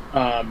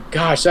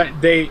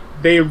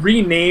they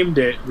renamed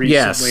it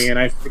recently, and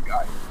I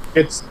forgot.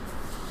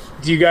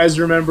 Do you guys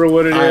remember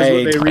what it is?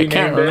 What they renamed I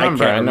can't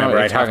remember. I know what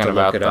you're talking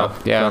about, though.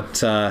 Yeah.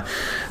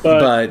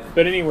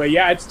 But anyway,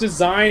 it's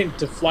designed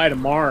to fly to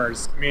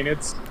Mars. I mean,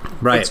 it's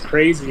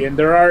crazy, and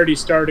they're already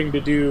starting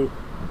to do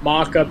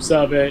mock-ups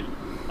of it.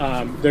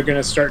 They're going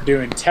to start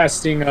doing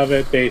testing of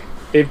it.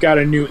 They've got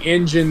a new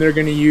engine they're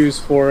going to use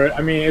for it.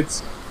 I mean,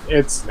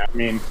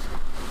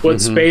 what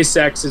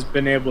SpaceX has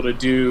been able to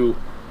do,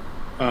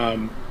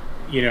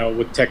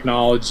 with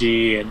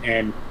technology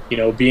and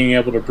being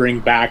able to bring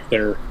back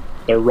their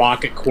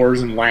rocket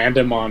cores and land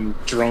them on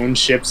drone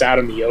ships out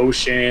in the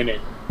ocean.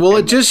 It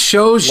just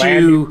shows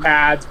you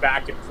pads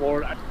back in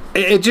Florida.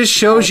 It just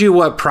shows you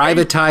what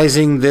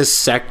privatizing this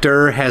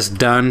sector has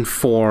done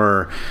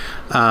for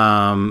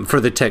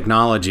the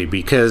technology,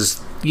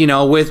 because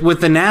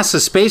with the NASA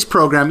space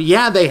program,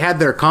 they had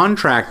their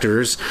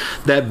contractors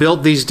that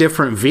built these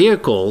different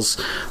vehicles,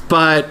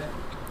 but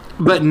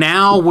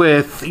now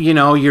with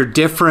your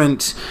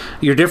different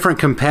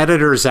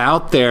competitors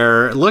out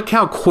there, look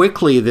how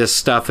quickly this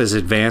stuff is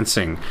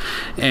advancing,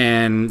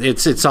 and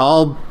it's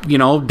all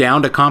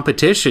down to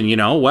competition.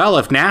 Well,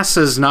 if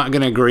NASA's not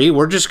going to agree,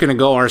 we're just going to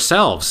go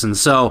ourselves. And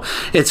so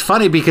it's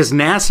funny because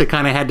NASA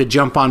kind of had to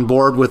jump on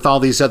board with all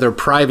these other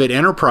private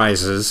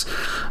enterprises,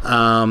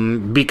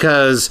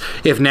 because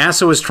if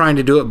NASA was trying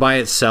to do it by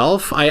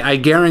itself, I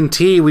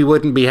guarantee we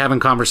wouldn't be having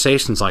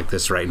conversations like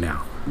this right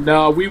now.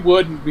 No, we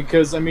wouldn't,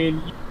 because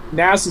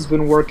NASA's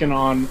been working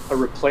on a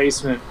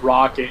replacement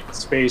rocket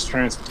space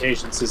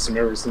transportation system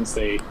ever since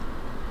they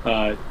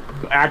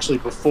actually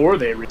before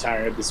they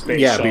retired the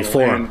space shuttle.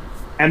 Before.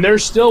 And they're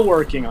still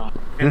working on it.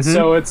 And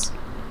so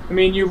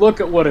you look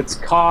at what it's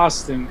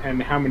cost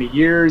and how many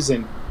years,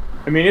 and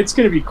it's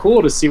going to be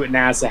cool to see what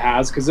NASA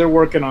has, because they're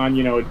working on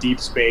a deep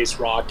space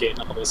rocket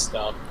and all this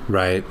stuff.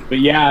 Right. But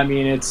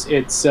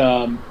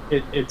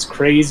it's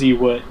crazy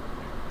what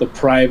the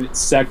private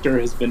sector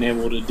has been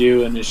able to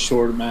do in a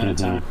short amount of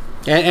time.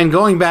 And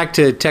going back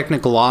to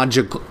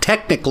technological,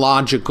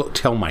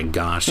 oh my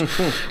gosh,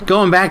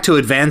 going back to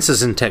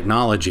advances in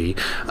technology.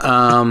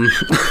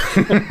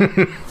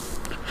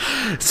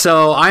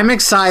 So I'm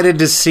excited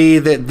to see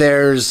that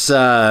there's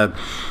a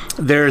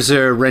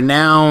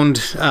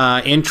renowned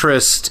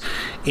interest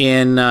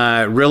in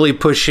really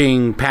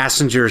pushing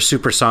passenger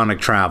supersonic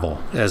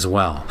travel as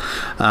well.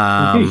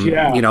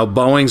 You know,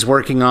 Boeing's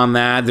working on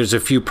that. There's a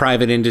few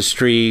private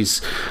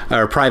industries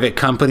or private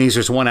companies.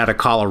 There's one out of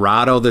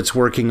Colorado that's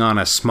working on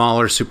a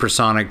smaller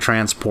supersonic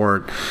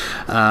transport.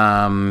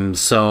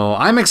 So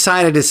I'm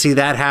excited to see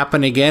that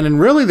happen again. And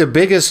really the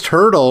biggest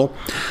hurdle,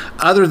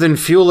 other than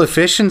fuel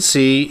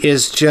efficiency,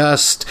 is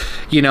just,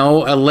 you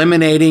know,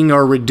 eliminating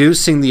or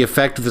reducing the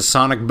effect of the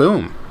sonic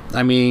boom.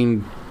 I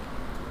mean,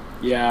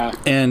 yeah,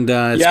 and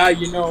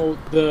you know,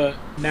 the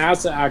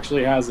NASA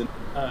actually has an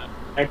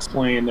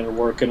X-plane they're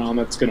working on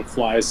that's going to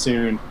fly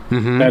soon.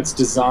 That's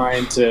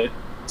designed to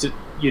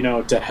you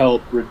know, to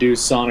help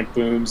reduce sonic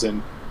booms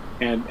and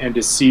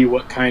to see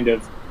what kind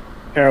of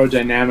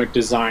aerodynamic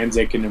designs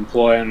they can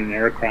employ on an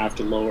aircraft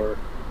to lower,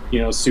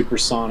 you know,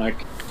 supersonic,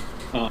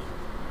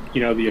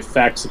 you know, the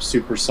effects of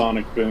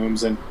supersonic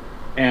booms. And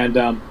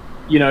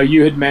you know,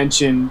 you had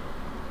mentioned,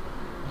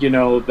 you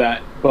know,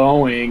 that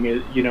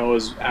Boeing, you know,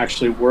 is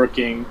actually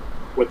working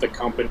with the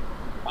company.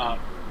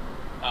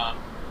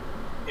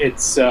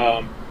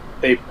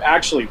 They've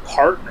actually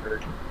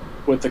partnered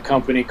with a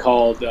company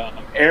called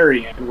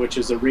Ariane, which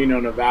is a Reno,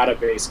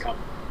 Nevada-based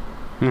company.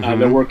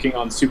 They're working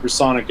on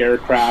supersonic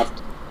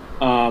aircraft.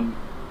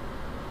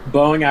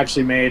 Boeing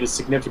actually made a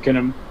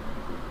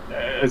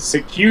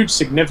huge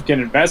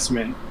significant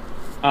investment.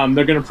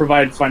 They're going to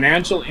provide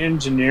financial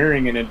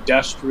engineering and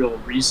industrial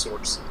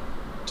resources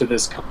to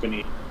this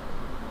company.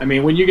 I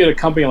mean, when you get a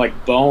company like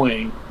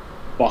Boeing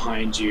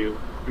behind you,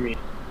 I mean,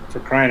 for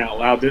crying out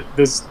loud,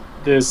 this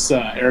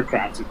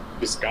aircraft has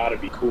just got to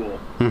be cool.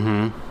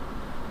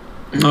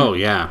 Oh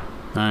yeah,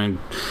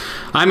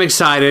 I'm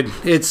excited.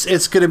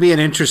 It's going to be an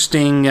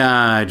interesting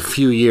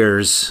few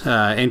years,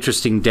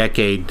 interesting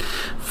decade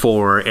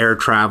for air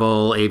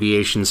travel,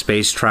 aviation,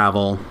 space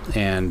travel,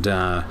 and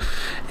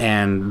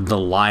the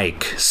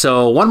like.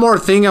 So one more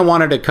thing I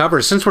wanted to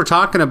cover, since we're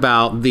talking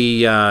about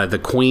the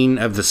Queen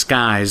of the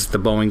Skies, the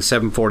Boeing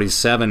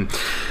 747.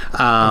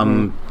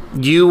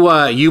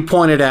 You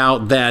pointed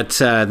out that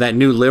that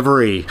new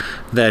livery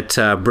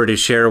that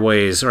British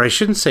Airways, or I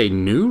shouldn't say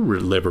new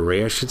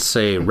livery, I should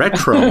say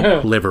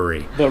retro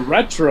livery. The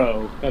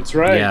retro, that's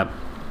right. Yeah.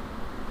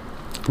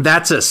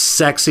 That's a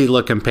sexy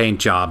looking paint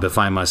job, if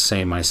I must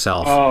say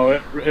myself. Oh,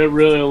 it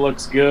really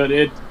looks good.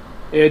 It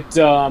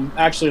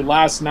actually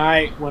last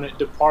night when it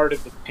departed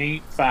the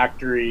paint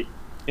factory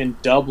in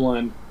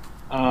Dublin,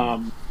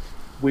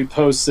 we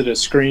posted a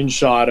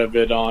screenshot of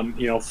it on,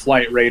 you know,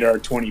 Flight Radar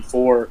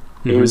 24.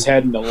 It was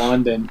heading to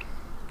London,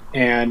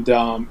 and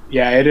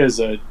yeah, it is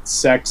a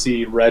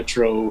sexy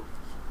retro.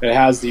 It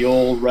has the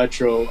old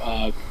retro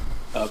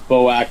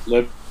Boac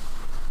live.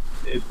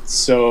 It's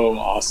so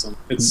awesome.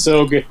 It's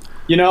so good.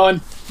 You know, and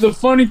the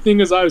funny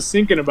thing is, I was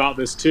thinking about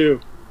this too,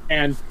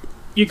 and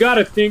you got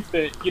to think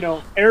that, you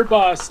know,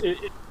 Airbus,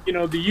 you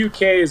know, the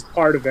UK is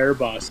part of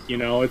Airbus. You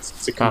know,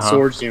 it's a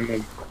consortium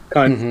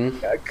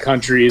of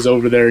countries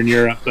over there in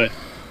Europe, but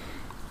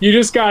you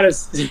just got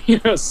to, you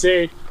know,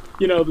 say,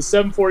 you know, the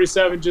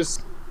 747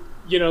 just,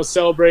 you know,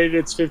 celebrated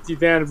its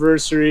 50th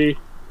anniversary.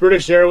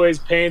 British Airways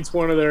paints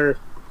one of their,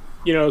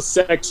 you know,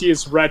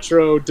 sexiest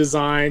retro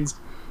designs,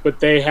 but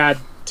they had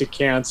to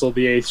cancel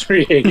the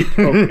A380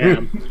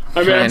 program.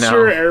 I mean, I'm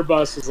sure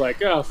Airbus was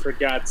like, oh, for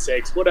God's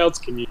sakes, what else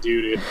can you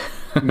do to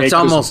make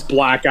this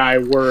black eye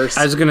worse?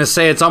 I was going to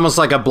say, it's almost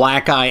like a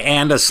black eye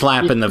and a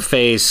slap in the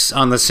face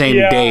on the same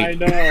date.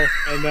 Yeah,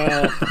 I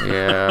know.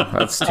 Yeah,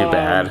 that's too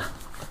bad.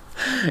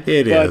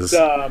 It is.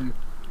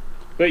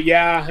 But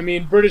yeah, I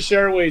mean, British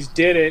Airways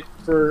did it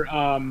for,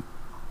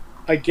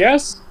 I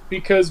guess,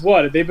 because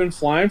what? They've been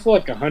flying for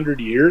like 100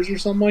 years or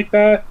something like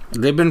that?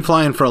 They've been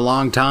flying for a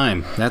long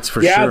time, that's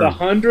for sure. Yeah, the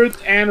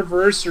 100th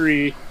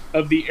anniversary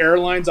of the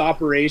airline's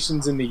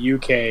operations in the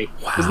UK.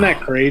 Wow. Isn't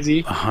that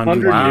crazy?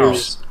 100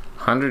 years.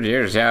 100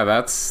 years, yeah,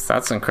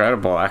 that's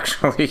incredible,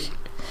 actually.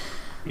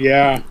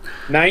 Yeah,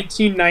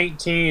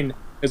 1919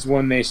 is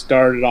when they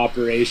started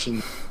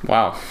operations.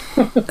 Wow.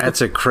 That's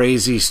a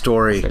crazy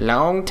story. It's a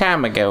long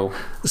time ago.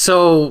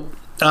 So,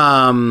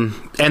 and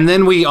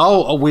then we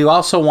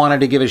also wanted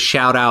to give a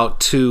shout out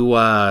to,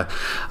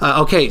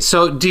 okay,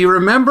 so do you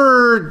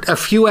remember a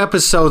few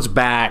episodes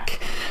back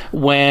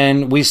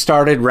when we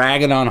started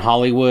ragging on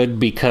Hollywood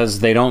because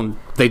they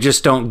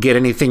just don't get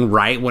anything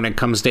right when it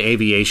comes to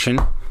aviation?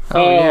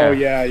 Oh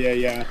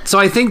yeah. So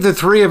I think the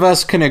three of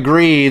us can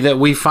agree that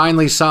we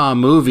finally saw a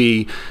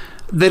movie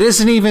that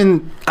isn't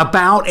even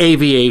about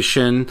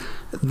aviation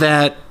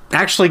that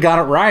actually got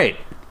it right.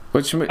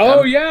 Which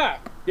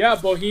yeah,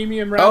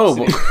 Bohemian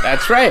Rhapsody. Oh,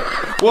 that's right.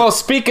 Well,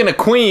 speaking of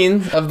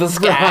Queen of the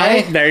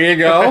Sky, there you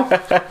go.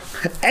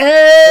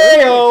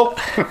 Ayo.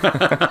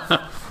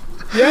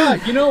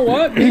 Yeah, you know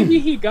what? Maybe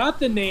he got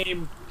the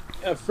name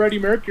Freddie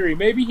Mercury.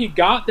 Maybe he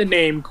got the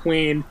name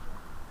Queen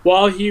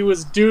while he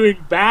was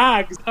doing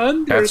bags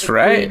under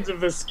Queens of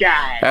the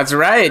Sky. That's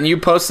right. And you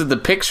posted the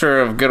picture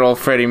of good old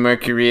Freddie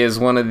Mercury as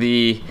one of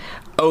the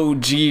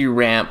OG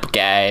ramp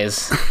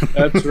guys.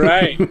 That's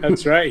right.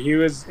 That's right. He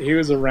was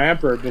a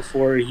ramper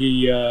before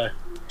he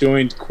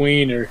joined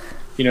Queen, or,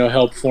 you know,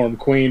 helped form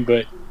Queen.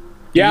 But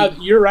Yeah,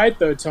 you're right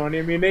though, Tony.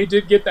 I mean, they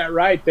did get that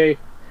right. The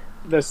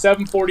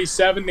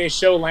 747 they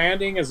show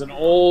landing as an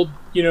old,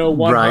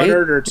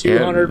 100 or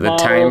 200 the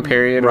model. time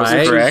period was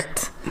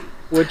correct.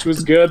 Which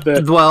was good.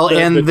 The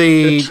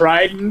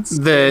Tridents,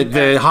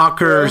 the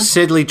Hawker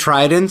Siddeley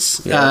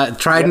Tridents,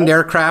 Trident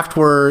aircraft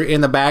were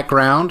in the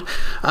background.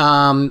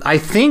 I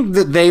think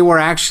that they were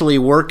actually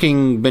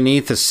working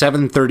beneath a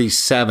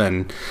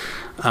 737.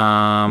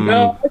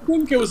 No, I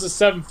think it was a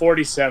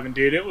 747,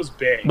 dude. It was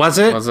big. Was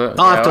it?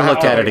 I'll have to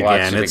look at it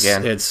again.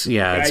 It's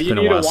been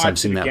a while since I've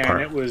seen that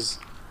part.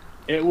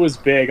 It was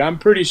big. I'm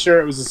pretty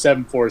sure it was a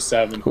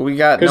 747. We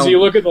got because you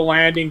look at the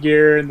landing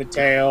gear and the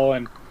tail,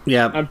 and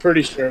I'm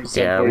pretty sure it was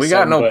 747. Yeah, we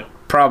got no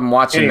problem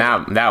watching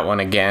that one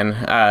again.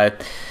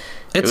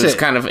 It was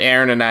kind of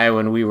Aaron and I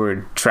when we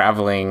were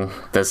traveling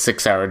the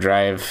 6-hour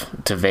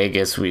drive to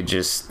Vegas. We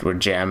just were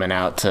jamming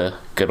out to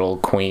good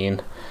old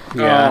Queen.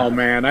 Yeah. Oh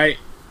man,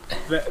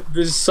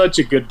 this is such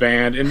a good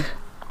band, and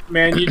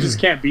man, you just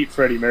can't beat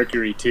Freddie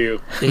Mercury too.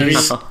 I mean,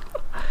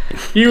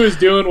 he was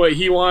doing what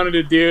he wanted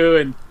to do,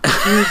 and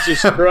he was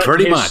just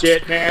strutting his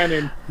shit, man.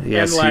 And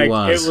yes, and he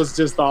was. It was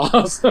just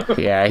awesome.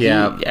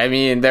 I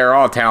mean, they're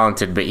all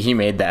talented, but he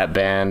made that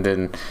band,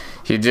 and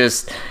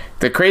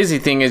the crazy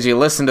thing is, you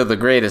listen to the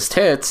greatest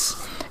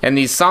hits, and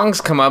these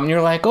songs come up, and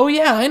you're like, oh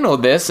yeah, I know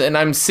this, and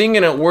I'm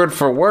singing it word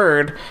for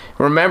word,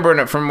 remembering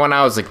it from when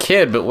I was a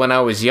kid, but when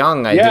I was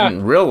young, I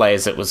didn't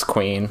realize it was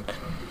Queen.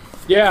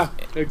 Yeah,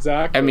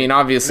 exactly. I mean,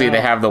 obviously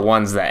they have the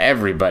ones that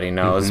everybody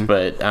knows,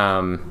 but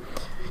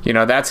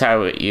that's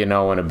how you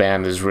know when a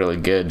band is really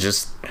good.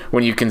 Just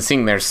when you can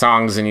sing their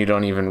songs and you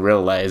don't even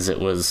realize it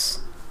was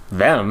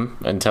them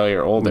until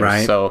you're older.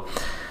 Right. So,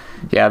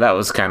 yeah, that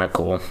was kind of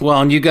cool.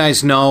 Well, and you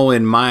guys know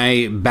in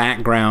my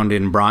background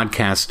in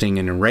broadcasting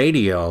and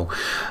radio,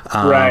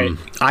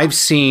 I've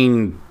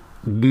seen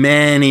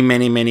many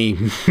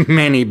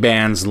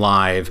bands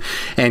live,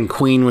 and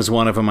Queen was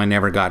one of them I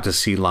never got to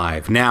see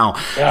live. Now,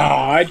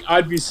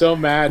 I'd be so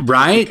mad,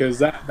 right? Because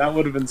that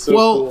would have been so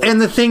cool. And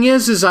the thing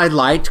is I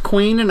liked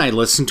Queen, and I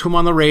listened to them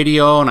on the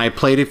radio, and I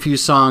played a few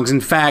songs.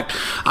 In fact,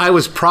 I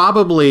was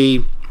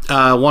probably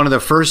one of the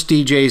first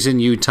DJs in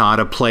Utah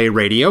to play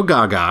Radio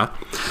Gaga,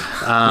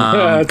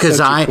 because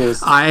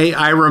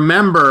I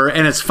remember,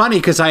 and it's funny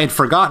because I had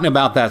forgotten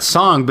about that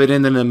song, but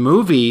in the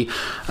movie,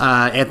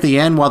 at the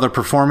end while they're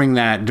performing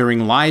that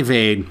during Live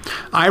Aid,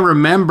 I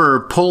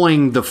remember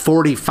pulling the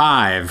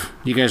 45.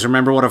 You guys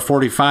remember what a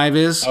 45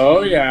 is?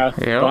 Oh yeah,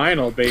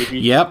 vinyl,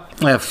 baby.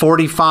 Yep,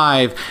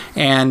 45,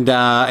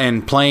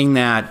 and playing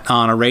that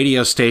on a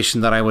radio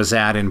station that I was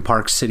at in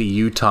Park City,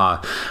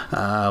 Utah,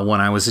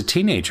 when I was a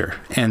teenager,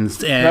 and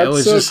that's it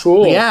was so just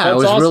cool. Yeah, that's it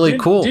was awesome. really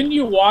cool. Didn't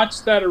you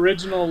watch that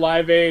original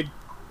Live Aid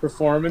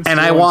performance? And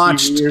I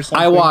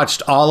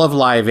watched all of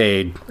Live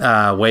Aid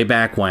way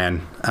back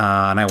when,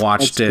 and I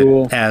watched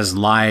it as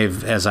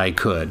live as I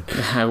could.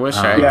 I wish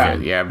I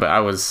could, but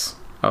I was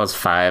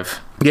 5.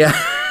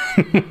 Yeah.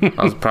 I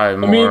was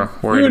probably more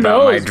worried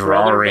about my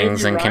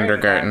drawings in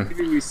kindergarten.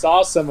 Maybe we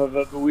saw some of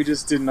it, but we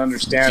just didn't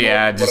understand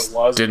what it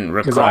was. Didn't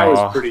recall. Because I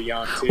was pretty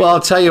young too. Well,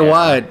 I'll tell you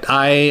what,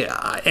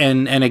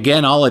 and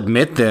again, I'll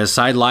admit this,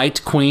 I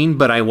liked Queen,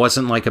 but I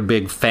wasn't like a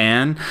big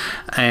fan,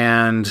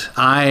 and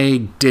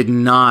I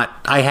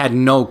had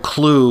no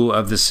clue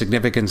of the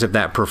significance of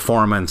that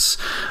performance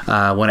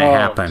when it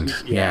happened.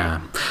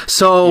 Yeah.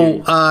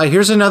 So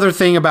here's another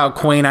thing about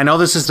Queen. I know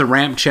this is the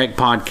Ramp Check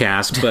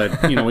podcast,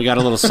 but we got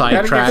a little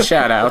sidetracked.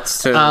 Shout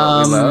outs to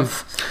what we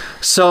love.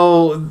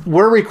 So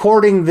we're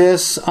recording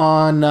this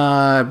on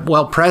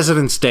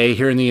President's Day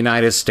here in the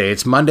United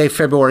States, Monday,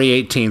 February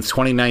 18th,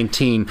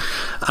 2019.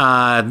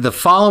 The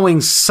following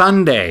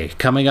Sunday,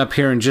 coming up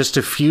here in just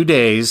a few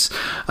days,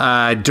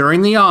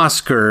 during the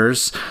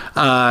Oscars,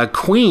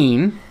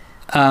 Queen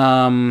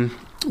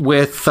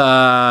with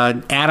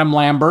Adam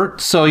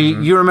Lambert. So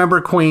you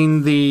remember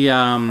Queen, the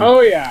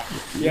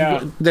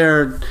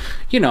they're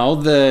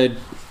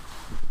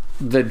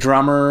the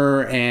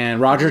drummer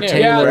and Roger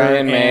Taylor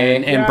Brian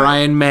May. and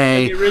Brian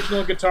May. The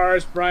original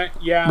guitarist,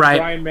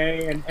 Brian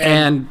May.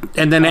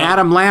 And then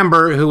Adam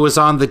Lambert, who was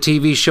on the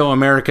TV show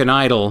American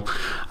Idol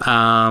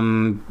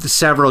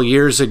several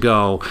years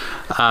ago.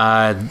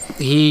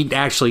 He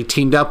actually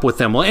teamed up with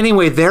them. Well,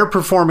 anyway, they're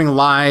performing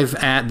live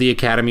at the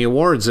Academy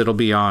Awards. It'll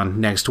be on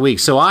next week.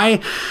 So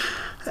I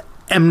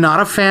am not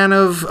a fan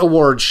of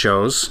award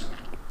shows,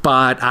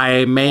 but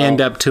I may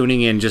end up tuning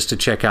in just to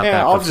check out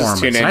that performance.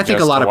 Just tune in, I think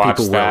a lot of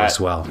people will as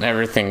well.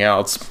 Everything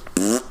else.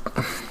 Right?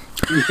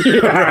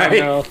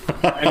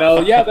 I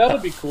know. Yeah, that'll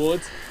be cool.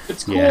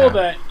 It's cool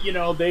that,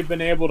 they've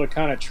been able to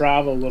kind of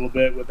travel a little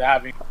bit with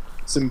having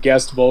some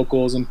guest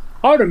vocals. And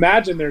I would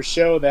imagine their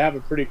show, they have a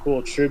pretty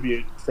cool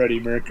tribute to Freddie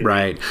Mercury.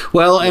 Right.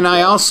 Well, and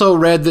I also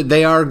read that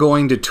they are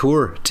going to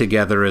tour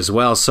together as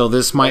well. So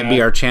this might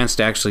be our chance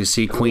to actually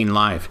see Queen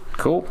live.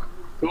 Cool.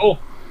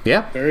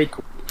 Yeah. Very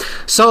cool.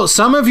 So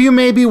some of you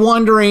may be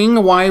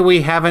wondering why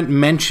we haven't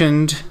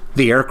mentioned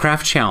the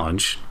aircraft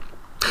challenge.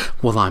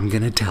 Well, I'm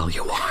going to tell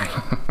you why.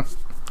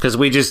 because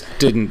we just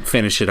didn't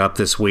finish it up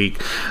this week.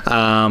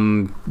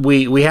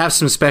 We have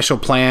some special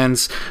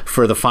plans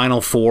for the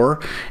final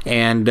 4,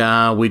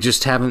 and we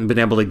just haven't been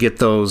able to get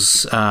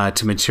those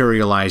to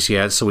materialize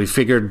yet. So we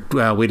figured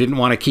we didn't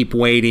want to keep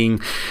waiting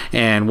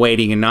and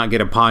not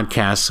get a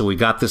podcast. So we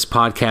got this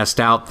podcast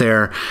out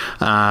there.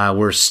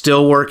 We're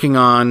still working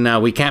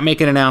on. We can't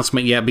make an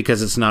announcement yet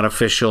because it's not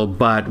official,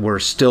 but we're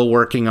still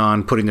working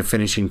on putting the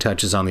finishing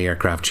touches on the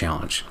aircraft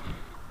challenge.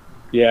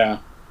 Yeah,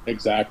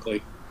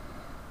 exactly.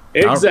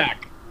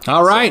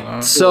 All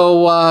right.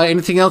 So,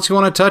 anything else you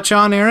want to touch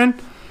on, Aaron?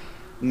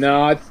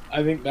 No, I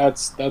think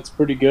that's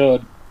pretty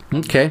good.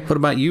 Okay. What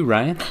about you,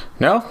 Ryan?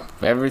 No,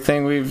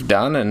 everything we've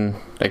done and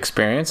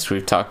experienced,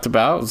 we've talked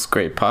about. It was a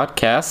great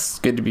podcast. It's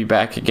good to be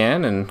back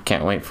again, and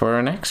can't wait for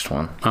our next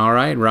one. All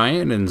right,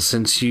 Ryan. And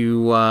since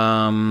you,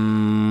 how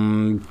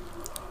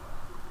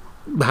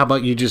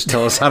about you just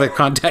tell us how to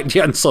contact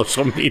you on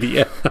social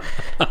media?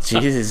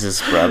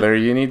 Jesus, brother,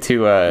 you need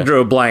to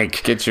drew a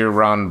blank. Get your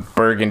Ron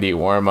Burgundy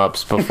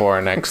warm-ups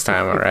before next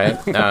time, all right?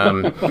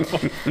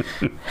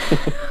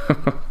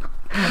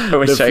 I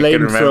wish the I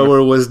could remember.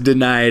 flamethrower was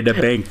denied a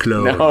bank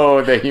loan.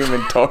 No, the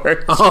Human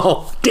Torch.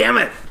 Oh, damn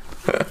it!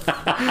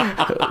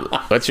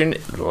 What's your name?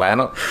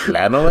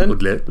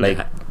 Lanolin?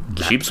 Like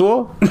sheep's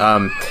wool?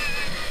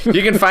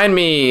 You can find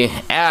me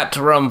at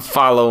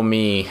Follow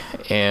Me,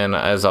 and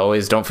as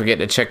always, don't forget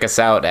to check us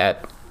out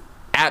at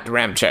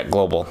Ramcheck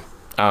Global.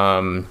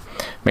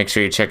 Make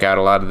sure you check out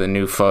a lot of the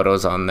new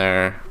photos on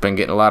there. Been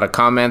getting a lot of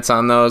comments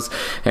on those,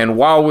 and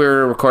while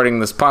we're recording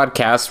this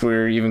podcast,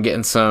 we're even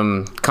getting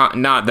some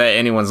not that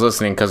anyone's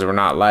listening because we're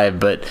not live,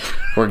 but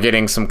we're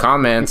getting some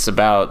comments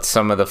about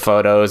some of the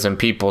photos and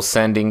people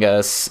sending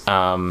us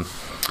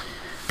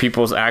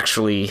people's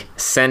actually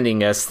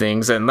sending us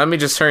things. And let me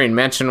just hurry and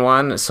mention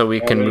one so we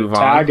can move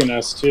on. Tagging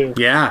us too.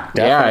 Yeah,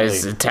 definitely. Yeah,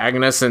 it's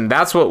tagging us, and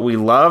that's what we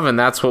love and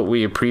that's what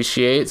we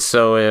appreciate.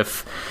 So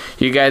if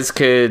you guys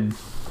could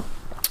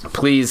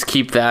please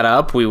keep that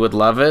up, we would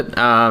love it.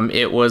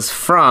 It was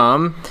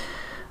from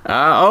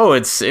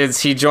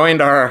he joined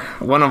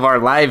one of our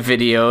live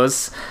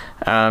videos.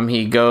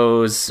 He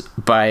goes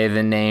by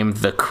the name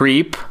The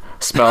Creep,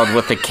 spelled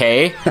with a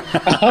K.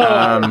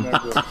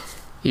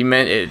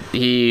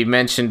 He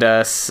mentioned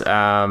us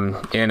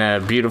in a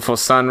beautiful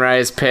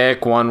sunrise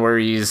pic, one where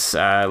he's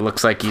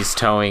looks like he's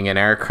towing an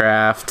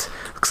aircraft,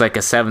 looks like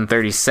a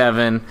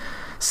 737.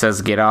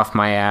 Says "get off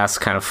my ass,"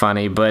 kind of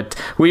funny, but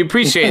we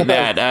appreciate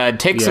that.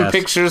 Take some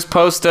pictures,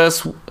 post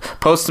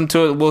them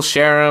to it. We'll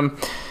share them,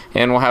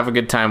 and we'll have a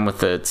good time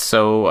with it.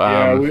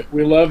 So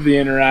we love the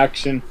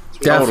interaction.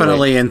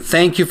 Definitely, and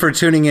thank you for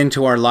tuning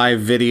into our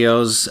live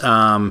videos.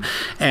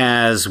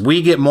 As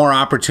we get more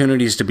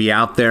opportunities to be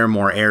out there,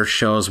 more air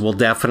shows, we'll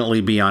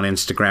definitely be on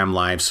Instagram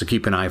Live, so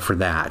keep an eye for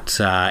that.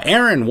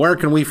 Aaron, where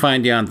can we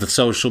find you on the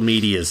social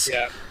medias?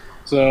 Yeah,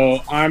 so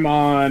I'm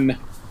on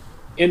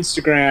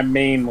Instagram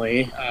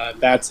mainly.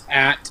 That's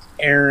at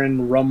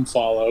Aaron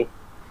Rumfollow.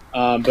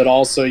 But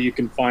also you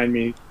can find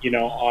me,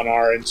 on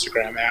our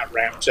Instagram at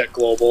Ramcheck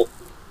Global.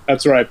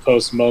 That's where I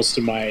post most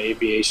of my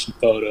aviation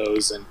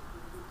photos and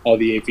all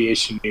the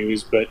aviation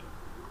news. But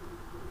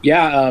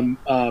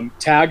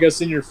tag us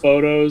in your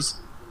photos.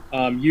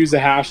 Use a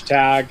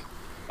hashtag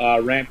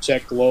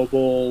Ramcheck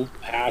Global,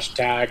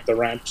 hashtag the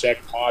Ramcheck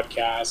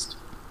Podcast,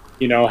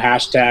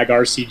 hashtag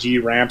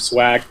RCG Ramp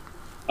Swag.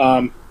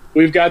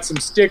 We've got some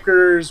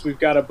stickers. We've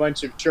got a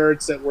bunch of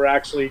shirts that we're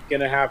actually going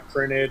to have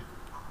printed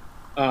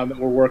that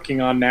we're working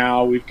on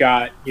now. We've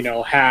got,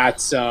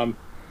 hats.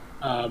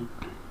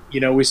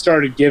 We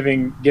started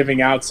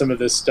giving out some of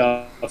this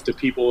stuff to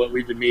people that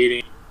we've been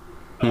meeting.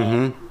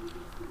 And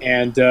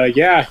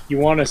you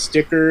want a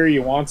sticker,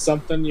 you want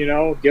something,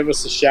 give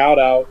us a shout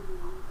out.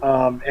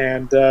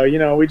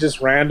 We just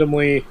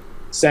randomly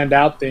send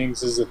out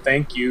things as a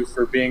thank you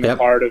for being a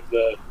part of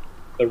the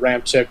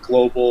Ramcheck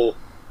Global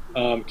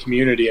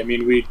community. I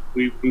mean, we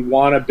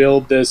want to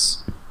build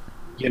this,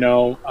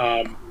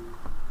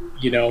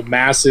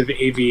 massive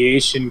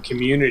aviation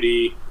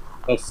community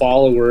of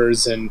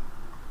followers, and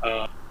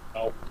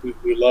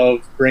we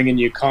love bringing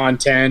you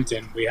content,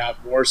 and we have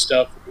more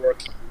stuff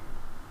working.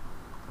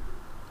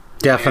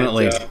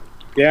 Definitely.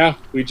 And,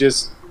 we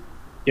just,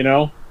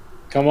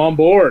 come on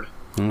board.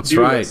 That's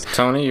right.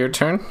 Tony, your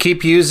turn.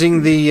 Keep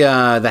using the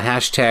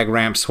hashtag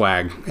Ramp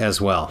Swag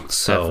as well.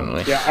 So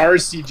definitely. Yeah,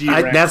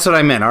 RCG. That's what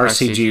I meant.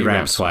 RCG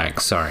Ramp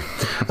Swag. Sorry.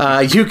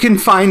 You can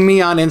find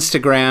me on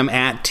Instagram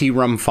at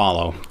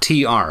TRumFollow.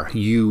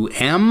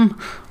 TRUM,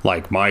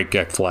 like Mike,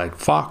 X Flag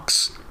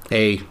Fox,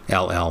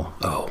 ALLO.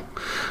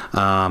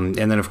 And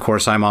then, of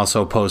course, I'm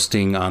also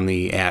posting on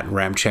the at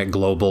Ramcheck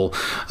Global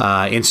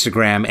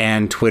Instagram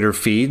and Twitter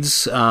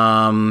feeds.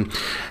 And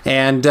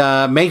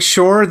make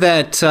sure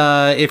that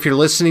if you're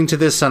listening to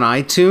this on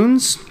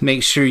iTunes,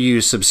 make sure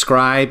you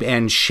subscribe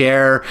and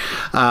share,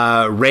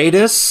 rate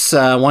us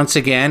once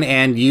again,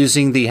 and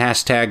using the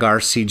hashtag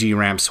RCG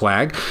Ramp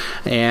Swag.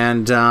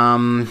 And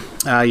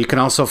you can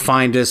also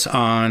find us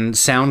on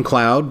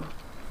SoundCloud.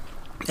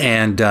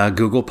 and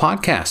Google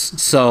Podcasts.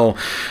 So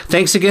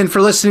thanks again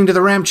for listening to the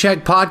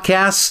Ramcheck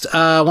podcast.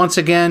 Once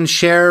again,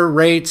 share,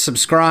 rate,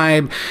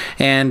 subscribe,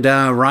 and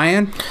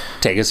Ryan,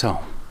 take us home.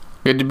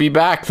 Good to be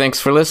back. Thanks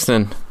for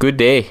listening. Good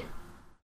day.